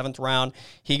 6th or 7th round.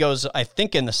 He goes, I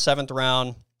think, in the 7th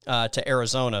round to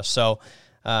Arizona. So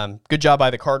good job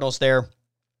by the Cardinals there.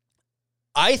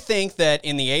 I think that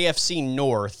in the AFC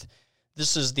North,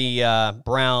 this is the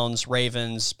Browns,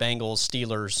 Ravens, Bengals,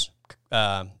 Steelers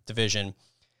division.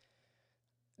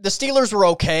 The Steelers were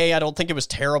okay. I don't think it was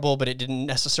terrible, but it didn't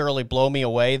necessarily blow me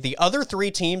away. The other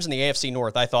 3 teams in the AFC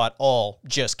North, I thought all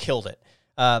just killed it.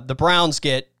 The Browns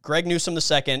get Greg Newsome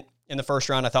II in the 1st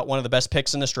round. I thought one of the best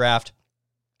picks in this draft.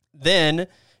 Then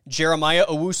Jeremiah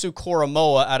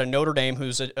Owusu-Koramoah out of Notre Dame,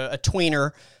 who's a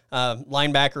tweener,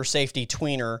 linebacker, safety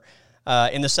tweener,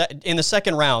 in the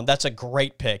 2nd round. That's a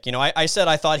great pick. I said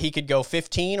I thought he could go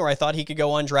 15 or I thought he could go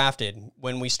undrafted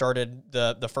when we started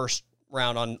the first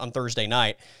round on Thursday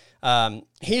night.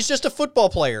 He's just a football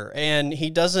player, and he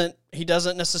doesn't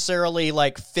necessarily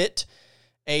fit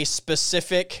a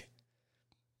specific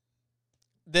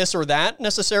this or that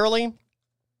necessarily.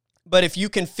 But if you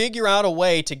can figure out a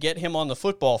way to get him on the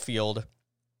football field,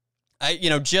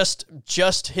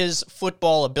 just his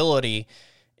football ability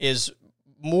is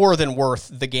more than worth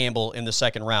the gamble in the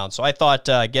second round. So I thought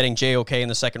getting JOK in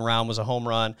the second round was a home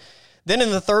run. Then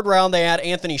in the third round, they had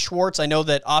Anthony Schwartz. I know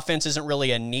that offense isn't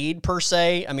really a need per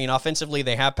se. I mean, offensively,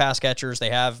 they have pass catchers.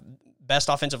 They have best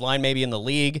offensive line maybe in the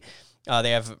league.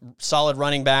 They have solid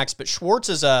running backs. But Schwartz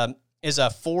is a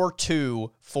 4.2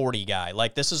 40 guy.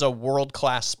 Like, this is a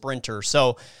world-class sprinter.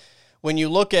 So when you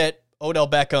look at Odell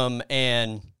Beckham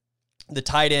and the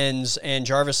tight ends and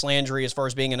Jarvis Landry as far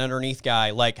as being an underneath guy,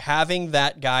 like having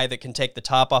that guy that can take the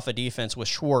top off a defense with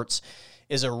Schwartz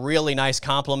is a really nice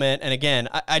compliment. And again,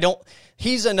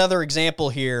 he's another example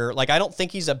here. Like, I don't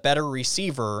think he's a better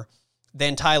receiver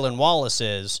than Tylan Wallace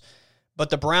is, but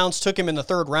the Browns took him in the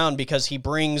third round because he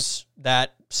brings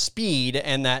that speed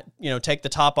and that, take the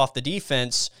top off the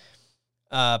defense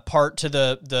part to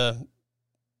the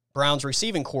Browns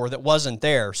receiving core that wasn't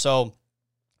there. So,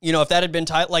 if that had been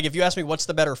like, if you ask me what's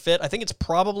the better fit, I think it's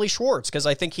probably Schwartz, because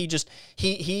I think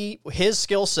his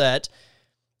skill set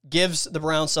gives the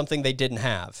Browns something they didn't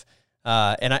have.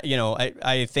 And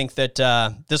I think that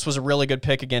this was a really good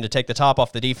pick, again, to take the top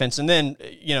off the defense. And then,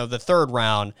 the third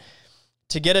round,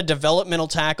 to get a developmental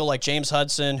tackle like James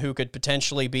Hudson, who could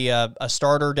potentially be a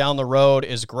starter down the road,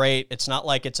 is great. It's not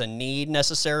like it's a need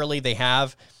necessarily. They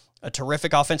have a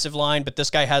terrific offensive line, but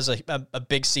this guy has a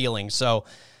big ceiling. So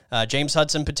James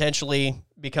Hudson potentially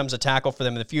becomes a tackle for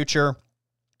them in the future.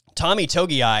 Tommy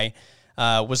Togiai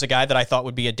was a guy that I thought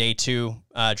would be a day 2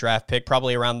 draft pick,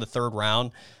 probably around the third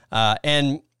round.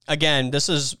 And again, this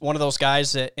is one of those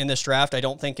guys that in this draft I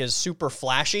don't think is super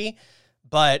flashy,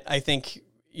 but I think,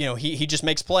 he just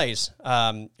makes plays.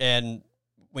 And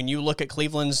when you look at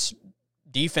Cleveland's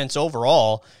defense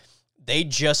overall, they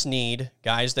just need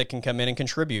guys that can come in and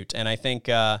contribute. And I think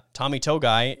Tommy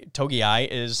Togiai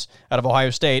is out of Ohio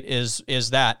State is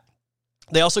that.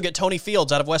 They also get Tony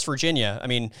Fields out of West Virginia. I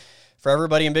mean, for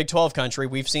everybody in Big 12 country,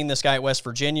 we've seen this guy at West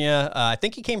Virginia. I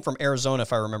think he came from Arizona,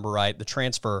 if I remember right, the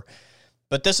transfer.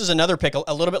 But this is another pick,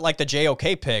 a little bit like the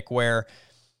JOK pick, where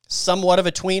somewhat of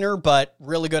a tweener, but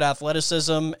really good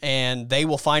athleticism, and they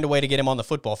will find a way to get him on the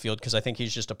football field because I think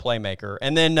he's just a playmaker.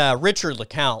 And then Richard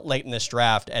LeCounte late in this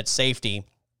draft at safety.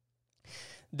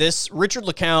 This Richard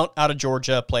LeCounte out of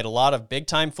Georgia played a lot of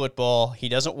big-time football. He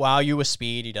doesn't wow you with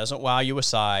speed. He doesn't wow you with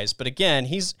size. But again,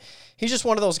 he's just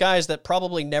one of those guys that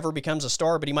probably never becomes a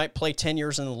star, but he might play 10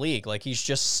 years in the league. Like, he's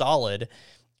just solid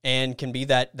and can be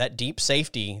that deep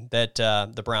safety that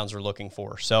the Browns are looking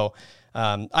for. So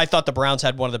I thought the Browns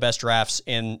had one of the best drafts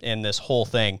in this whole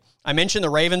thing. I mentioned the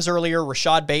Ravens earlier.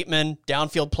 Rashad Bateman,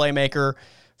 downfield playmaker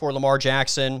for Lamar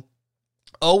Jackson.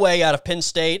 Oweh out of Penn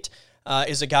State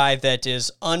is a guy that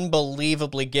is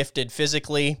unbelievably gifted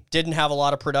physically. Didn't have a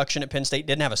lot of production at Penn State.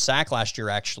 Didn't have a sack last year,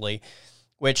 actually,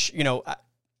 which,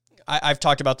 I've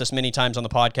talked about this many times on the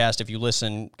podcast if you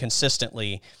listen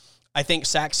consistently. I think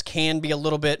sacks can be a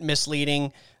little bit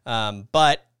misleading,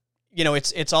 but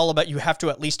it's all about, you have to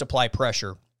at least apply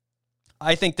pressure.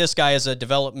 I think this guy as a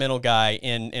developmental guy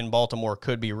in Baltimore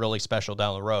could be really special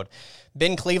down the road.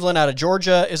 Ben Cleveland out of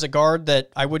Georgia is a guard that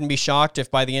I wouldn't be shocked if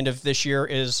by the end of this year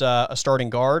is a starting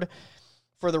guard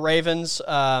for the Ravens.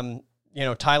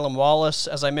 Tylan Wallace,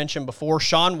 as I mentioned before.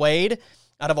 Shaun Wade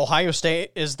out of Ohio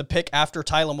State is the pick after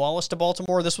Tylan Wallace to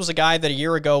Baltimore. This was a guy that a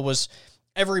year ago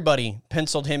everybody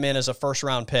penciled him in as a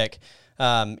first-round pick.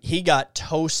 He got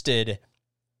toasted.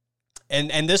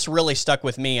 And this really stuck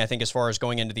with me, I think, as far as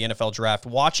going into the NFL draft.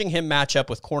 Watching him match up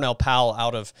with Cornell Powell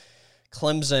out of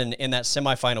Clemson in that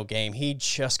semifinal game, he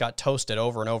just got toasted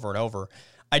over and over and over.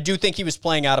 I do think he was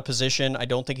playing out of position. I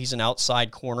don't think he's an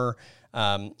outside corner.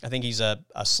 I think he's a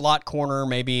slot corner,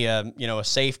 maybe a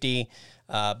safety.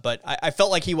 But I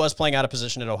felt like he was playing out of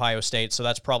position at Ohio State, so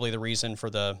that's probably the reason for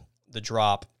the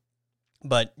drop.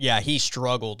 But yeah, he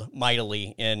struggled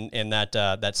mightily in that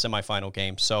semifinal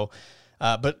game. So.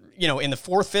 But in the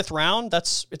 4th, 5th round,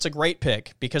 it's a great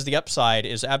pick because the upside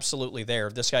is absolutely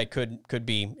there. This guy could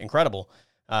be incredible.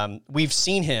 We've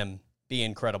seen him be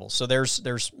incredible. So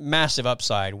there's massive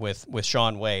upside with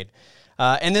Shaun Wade.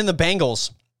 And then the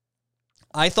Bengals.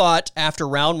 I thought after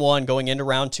round 1 going into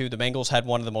round 2, the Bengals had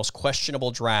one of the most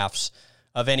questionable drafts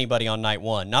of anybody on night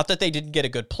 1. Not that they didn't get a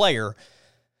good player,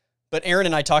 but Aaron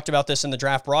and I talked about this in the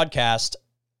draft broadcast.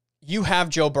 You have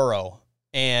Joe Burrow,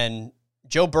 and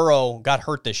Joe Burrow got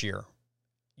hurt this year.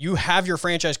 You have your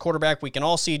franchise quarterback. We can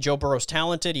all see Joe Burrow's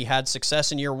talented. He had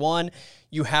success in year 1.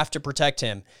 You have to protect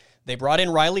him. They brought in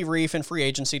Riley Reiff in free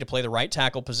agency to play the right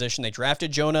tackle position. They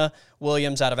drafted Jonah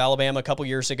Williams out of Alabama a couple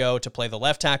years ago to play the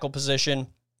left tackle position.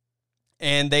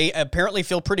 And they apparently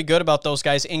feel pretty good about those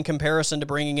guys in comparison to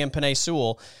bringing in Penei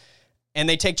Sewell. and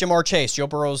they take Jamar Chase, Joe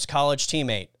Burrow's college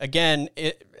teammate. Again,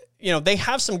 they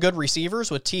have some good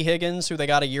receivers with T. Higgins, who they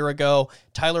got a year ago.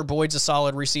 Tyler Boyd's a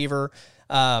solid receiver.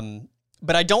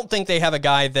 But I don't think they have a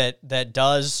guy that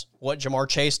does what Jamar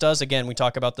Chase does. Again, we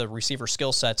talk about the receiver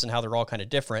skill sets and how they're all kind of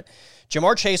different.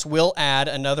 Jamar Chase will add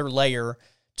another layer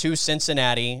to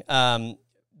Cincinnati.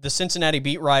 The Cincinnati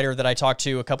beat writer that I talked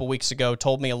to a couple weeks ago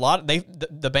told me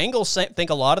the Bengals think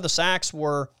a lot of the sacks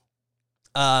were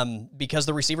because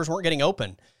the receivers weren't getting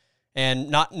open, and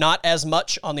not as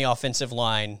much on the offensive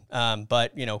line,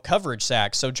 but coverage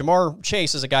sacks. So Jamar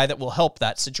Chase is a guy that will help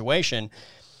that situation.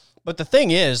 But the thing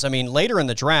is, later in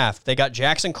the draft, they got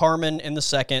Jackson Carman in the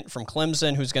second from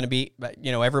Clemson, who's going to be,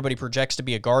 everybody projects to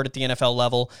be a guard at the NFL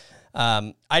level.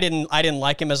 I didn't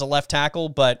like him as a left tackle,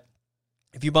 but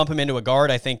if you bump him into a guard,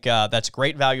 I think that's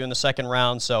great value in the second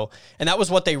round. And that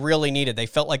was what they really needed. They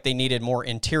felt like they needed more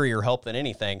interior help than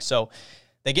anything. So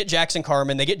they get Jackson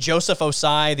Carman. They get Joseph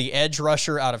Osai, the edge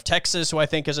rusher out of Texas, who I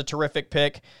think is a terrific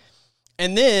pick.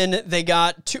 And then they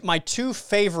got my two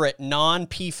favorite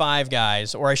non-P5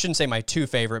 guys, or I shouldn't say my two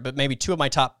favorite, but maybe two of my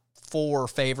top 4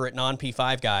 favorite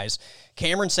non-P5 guys,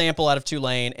 Cameron Sample out of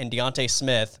Tulane and Deontay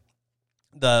Smith,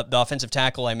 the offensive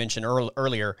tackle I mentioned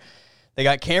earlier. They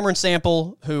got Cameron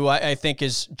Sample, who I think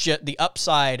is the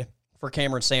upside for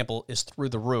Cameron Sample is through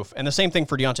the roof. And the same thing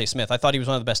for Deontay Smith. I thought he was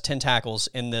one of the best 10 tackles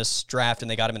in this draft, and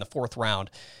they got him in the 4th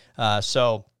round.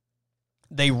 So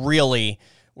they really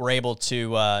were able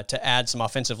to add some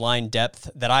offensive line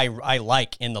depth that I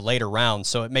like in the later rounds.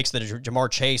 So it makes the Jamar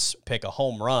Chase pick a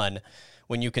home run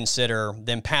when you consider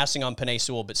them passing on Penei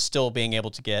Sewell, but still being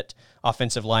able to get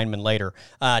offensive linemen later.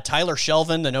 Tyler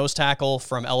Shelvin, the nose tackle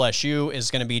from LSU, is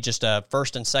going to be just a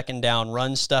first and second down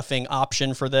run stuffing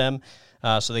option for them.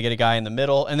 So they get a guy in the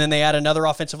middle. And then they add another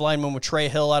offensive lineman with Trey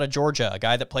Hill out of Georgia, a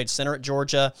guy that played center at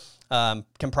Georgia,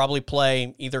 can probably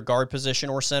play either guard position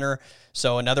or center.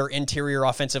 So another interior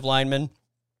offensive lineman.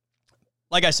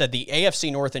 Like I said, the AFC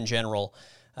North in general,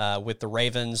 with the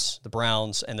Ravens, the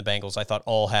Browns, and the Bengals, I thought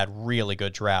all had really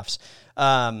good drafts.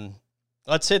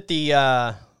 Let's hit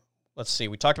the, let's see,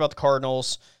 we talked about the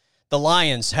Cardinals. The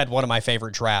Lions had one of my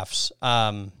favorite drafts.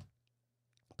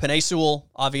 Penei Sewell,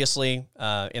 obviously,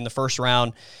 in the first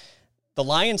round. The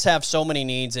Lions have so many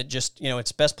needs. It just,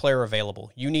 it's best player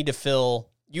available. You need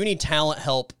talent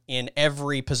help in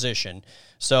every position.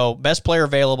 So best player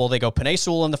available, they go Penei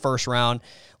Sewell in the first round,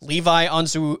 Levi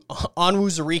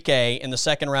Onwuzurike in the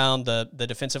second round, the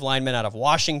defensive lineman out of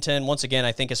Washington. Once again,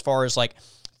 I think as far as like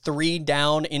 3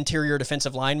 down interior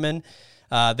defensive linemen,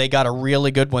 they got a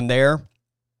really good one there.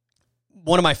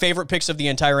 One of my favorite picks of the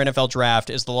entire NFL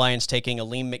draft is the Lions taking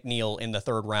Aleem McNeil in the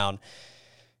 3rd round.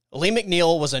 Aleem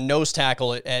McNeil was a nose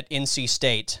tackle at NC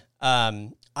State.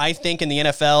 I think in the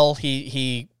NFL,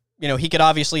 he could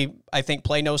obviously, I think,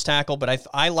 play nose tackle, but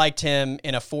I liked him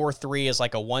in a 4-3 as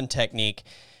like a 1 technique.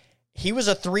 He was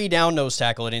a 3-down nose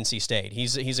tackle at NC State.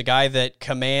 He's a guy that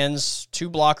commands 2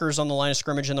 blockers on the line of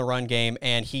scrimmage in the run game,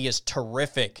 and he is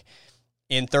terrific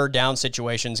in 3rd down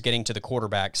situations getting to the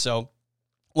quarterback. So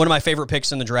one of my favorite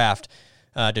picks in the draft,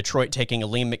 Detroit taking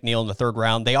Aleem McNeil in the 3rd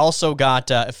round. They also got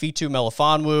Afitu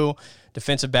Melifonwu,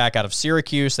 defensive back out of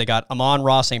Syracuse. They got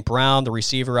Amon-Ra St. Brown, the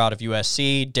receiver out of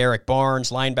USC, Derek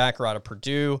Barnes, linebacker out of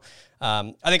Purdue.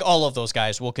 I think all of those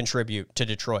guys will contribute to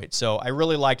Detroit. So I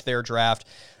really liked their draft.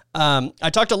 I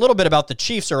talked a little bit about the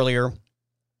Chiefs earlier.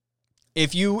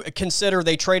 If you consider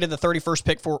they traded the 31st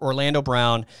pick for Orlando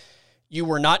Brown, you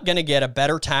were not going to get a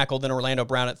better tackle than Orlando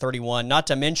Brown at 31, not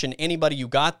to mention anybody you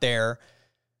got there.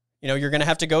 You're going to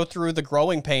have to go through the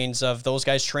growing pains of those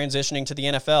guys transitioning to the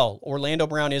NFL. Orlando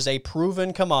Brown is a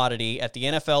proven commodity at the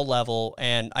NFL level,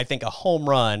 and I think a home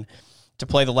run to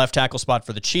play the left tackle spot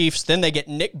for the Chiefs. Then they get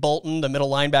Nick Bolton, the middle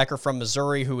linebacker from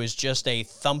Missouri, who is just a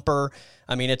thumper.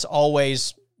 It's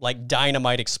always like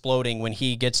dynamite exploding when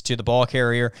he gets to the ball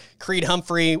carrier. Creed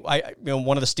Humphrey,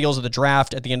 one of the steals of the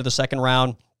draft at the end of the 2nd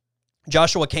round.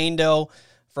 Joshua Kando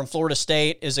from Florida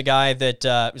State is a guy that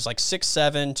is like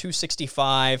 6'7",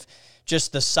 265,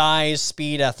 just the size,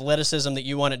 speed, athleticism that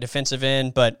you want at defensive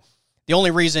end. But the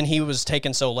only reason he was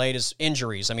taken so late is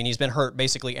injuries. He's been hurt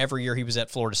basically every year he was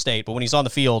at Florida State. But when he's on the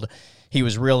field, he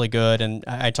was really good. And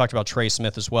I talked about Trey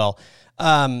Smith as well.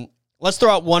 Let's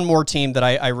throw out one more team that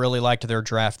I really liked their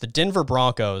draft, the Denver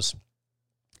Broncos.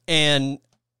 And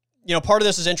part of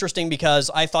this is interesting because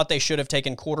I thought they should have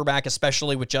taken quarterback,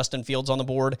 especially with Justin Fields on the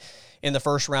board in the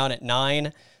 1st round at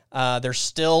 9. There's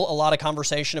still a lot of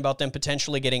conversation about them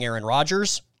potentially getting Aaron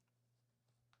Rodgers,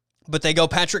 but they go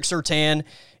Patrick Surtain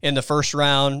in the 1st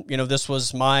round. This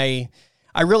was I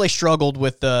really struggled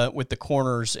with the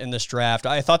corners in this draft.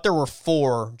 I thought there were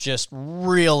 4 just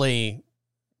really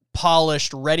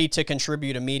polished, ready to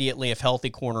contribute immediately if healthy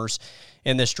corners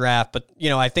in this draft. But,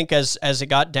 I think as it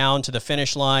got down to the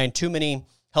finish line, too many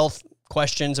health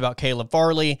questions about Caleb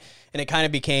Farley, and it kind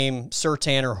of became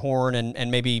Surtain or Horn and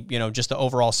maybe, just the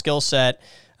overall skill set.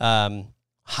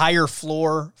 Higher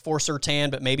floor for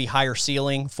Surtain, but maybe higher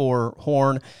ceiling for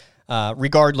Horn.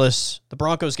 Regardless, the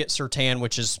Broncos get Surtain,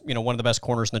 which is, one of the best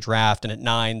corners in the draft, and at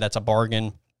 9, that's a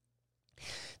bargain.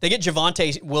 They get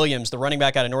Javonte Williams, the running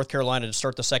back out of North Carolina, to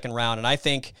start the second round, and I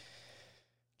think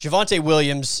Javonte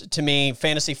Williams, to me,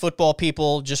 fantasy football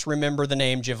people, just remember the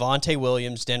name Javonte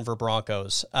Williams, Denver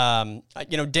Broncos.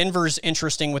 Denver's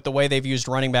interesting with the way they've used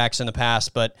running backs in the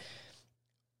past, but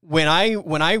when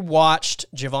I watched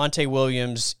Javonte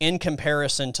Williams in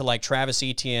comparison to like Travis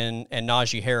Etienne and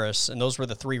Najee Harris, and those were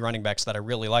the 3 running backs that I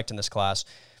really liked in this class,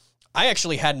 I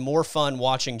actually had more fun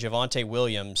watching Javonte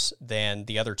Williams than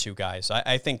the other 2 guys.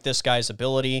 I think this guy's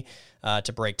ability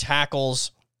to break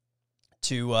tackles,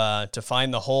 to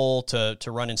find the hole, to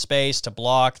run in space, to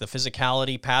block, the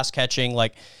physicality, pass catching,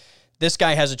 like this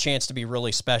guy has a chance to be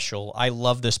really special. I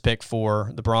love this pick for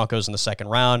the Broncos in the second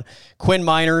round. Quinn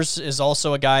Miners is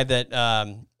also a guy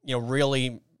that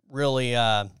really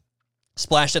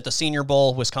splashed at the Senior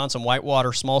Bowl, Wisconsin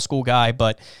Whitewater, small school guy,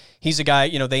 but he's a guy,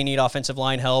 they need offensive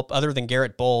line help. Other than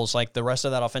Garrett Bowles, like the rest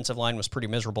of that offensive line was pretty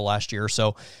miserable last year.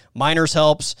 So Miners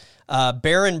helps.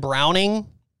 Baron Browning,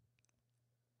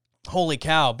 holy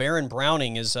cow, Baron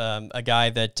Browning is a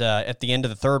guy that at the end of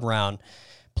the third round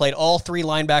played all 3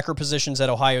 linebacker positions at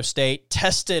Ohio State,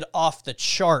 tested off the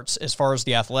charts as far as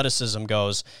the athleticism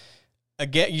goes.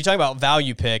 Again, you talk about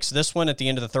value picks. This one at the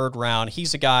end of the third round,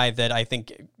 he's a guy that I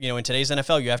think, in today's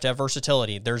NFL, you have to have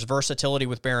versatility. There's versatility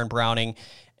with Baron Browning,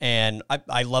 and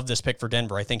I love this pick for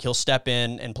Denver. I think he'll step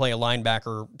in and play a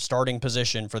linebacker starting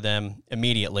position for them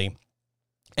immediately.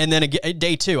 And then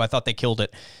day 2, I thought they killed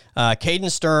it.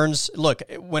 Caden Stearns, look,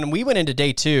 when we went into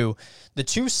day 2, the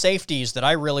 2 safeties that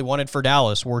I really wanted for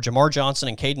Dallas were Jamar Johnson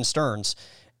and Caden Stearns,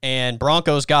 and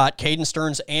Broncos got Caden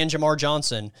Stearns and Jamar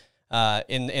Johnson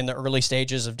in the early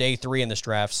stages of day 3 in this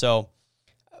draft. So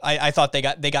I thought they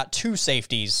got 2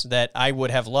 safeties that I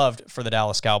would have loved for the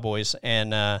Dallas Cowboys,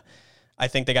 and I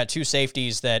think they got 2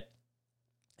 safeties that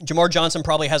Jamar Johnson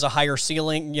probably has a higher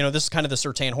ceiling. This is kind of the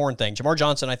Surtain Horn thing. Jamar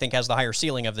Johnson, I think, has the higher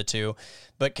ceiling of the 2,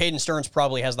 but Caden Stearns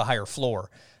probably has the higher floor.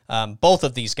 Both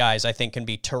of these guys, I think, can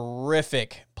be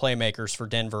terrific playmakers for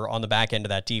Denver on the back end of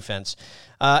that defense.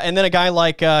 And then a guy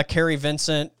like Kerry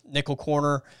Vincent, nickel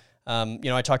corner.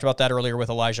 I talked about that earlier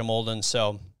with Elijah Molden,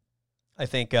 so I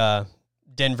think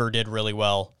Denver did really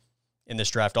well in this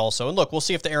draft also. And look, we'll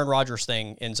see if the Aaron Rodgers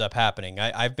thing ends up happening.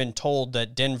 I've been told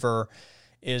that Denver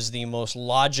is the most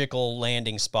logical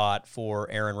landing spot for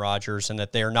Aaron Rodgers and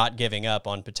that they're not giving up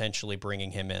on potentially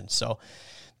bringing him in. So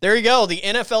there you go. The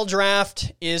NFL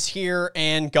draft is here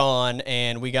and gone,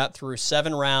 and we got through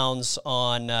 7 rounds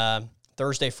on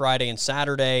Thursday, Friday, and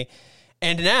Saturday.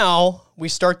 And now we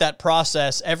start that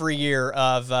process every year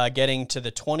of getting to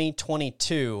the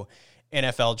 2022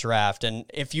 NFL draft. And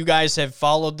if you guys have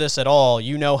followed this at all,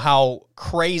 you know how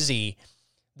crazy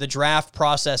the draft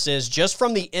process is just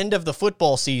from the end of the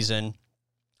football season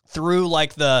through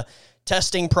like the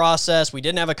testing process. We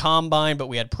didn't have a combine, but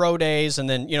we had pro days. And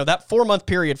then, that 4-month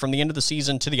period from the end of the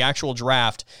season to the actual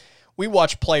draft, we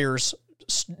watch players'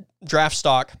 draft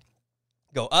stock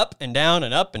go up and down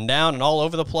and up and down and all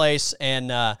over the place. And,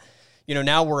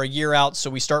 now we're a year out, so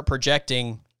we start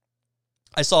projecting.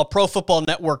 I saw Pro Football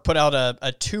Network put out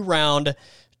a 2-round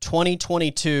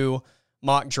 2022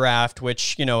 mock draft,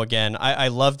 which, again, I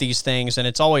love these things, and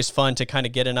it's always fun to kind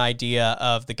of get an idea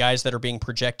of the guys that are being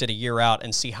projected a year out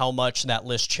and see how much that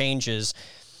list changes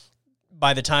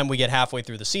by the time we get halfway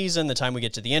through the season, the time we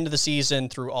get to the end of the season,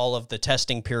 through all of the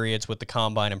testing periods with the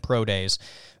combine and pro days.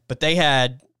 But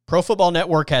Pro Football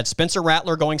Network had Spencer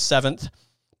Rattler going 7th,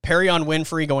 Perion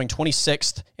Winfrey going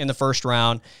 26th in the first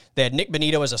round. They had Nick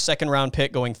Benito as a second-round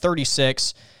pick going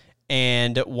 36th,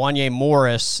 and Wanye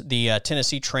Morris, the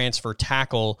Tennessee transfer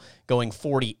tackle, going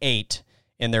 48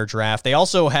 in their draft. They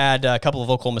also had a couple of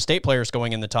Oklahoma State players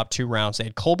going in the top 2 rounds. They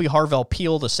had Colby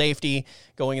Harvell-Peel, the safety,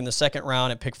 going in the second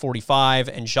round at pick 45,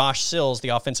 and Josh Sills, the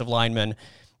offensive lineman,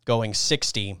 going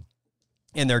 60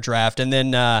 in their draft. And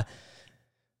then I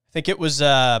think it was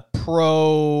not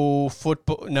Pro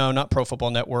Football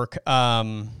Network.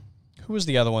 Who was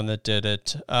the other one that did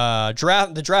it?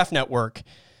 The Draft Network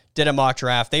did a mock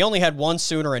draft. They only had 1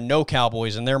 Sooner and no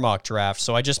Cowboys in their mock draft.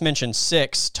 So I just mentioned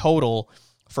 6 total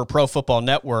for Pro Football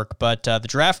Network, but the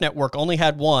Draft Network only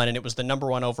had 1, and it was the number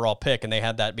 1 overall pick, and they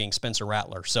had that being Spencer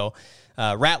Rattler. So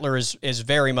Rattler is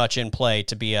very much in play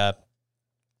to be a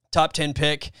top 10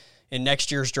 pick in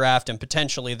next year's draft and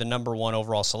potentially the number 1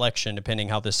 overall selection, depending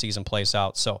how this season plays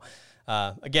out. So,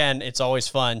 again, it's always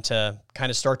fun to kind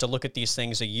of start to look at these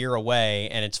things a year away,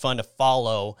 and it's fun to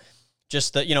follow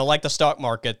just the, like the stock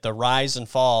market, the rise and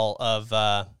fall of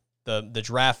the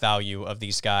draft value of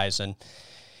these guys. And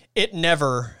it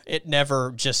never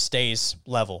just stays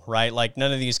level, right? Like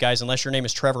none of these guys, unless your name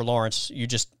is Trevor Lawrence, you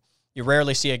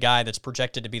rarely see a guy that's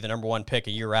projected to be the number 1 pick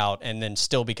a year out and then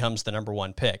still becomes the number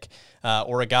 1 pick.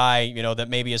 Or a guy, that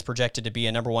maybe is projected to be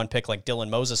a number 1 pick like Dylan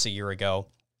Moses a year ago,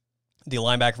 the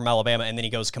linebacker from Alabama, and then he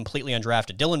goes completely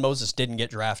undrafted. Dylan Moses didn't get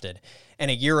drafted.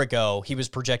 And a year ago, he was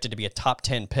projected to be a top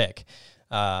 10 pick.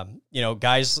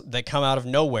 Guys that come out of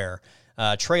nowhere.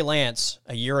 Trey Lance,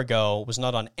 a year ago, was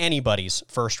not on anybody's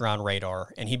first-round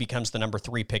radar, and he becomes the number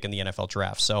 3 pick in the NFL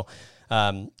draft. So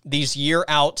these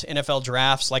year-out NFL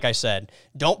drafts, like I said,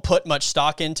 don't put much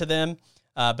stock into them,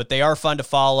 but they are fun to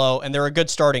follow, and they're a good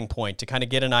starting point to kind of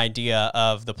get an idea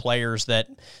of the players that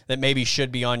maybe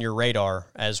should be on your radar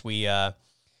as we, for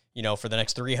the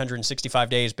next 365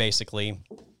 days, basically,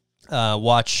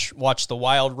 watch the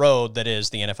wild road that is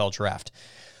the NFL draft.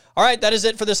 All right, that is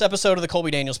it for this episode of the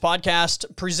Colby Daniels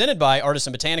Podcast, presented by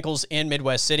Artisan Botanicals in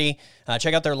Midwest City.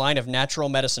 Check out their line of natural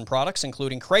medicine products,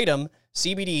 including Kratom,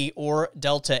 CBD, or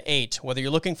Delta-8. Whether you're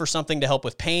looking for something to help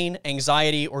with pain,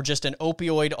 anxiety, or just an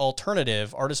opioid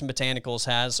alternative, Artisan Botanicals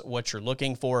has what you're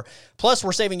looking for. Plus,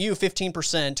 we're saving you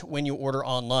 15% when you order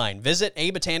online. Visit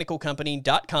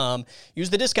abotanicalcompany.com. Use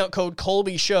the discount code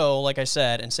ColbyShow, like I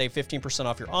said, and save 15%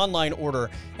 off your online order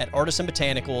at Artisan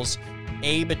Botanicals,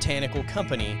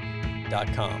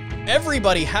 abotanicalcompany.com.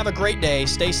 Everybody have a great day,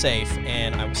 stay safe,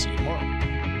 and I will see you tomorrow.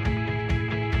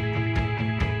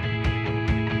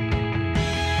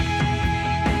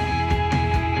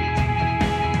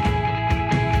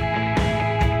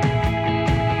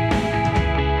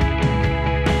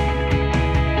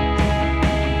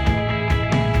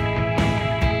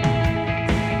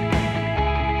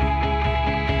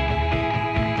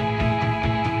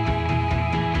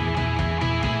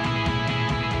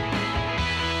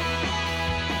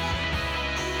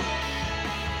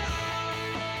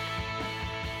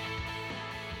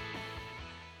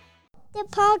 The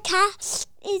podcast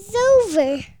is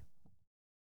over.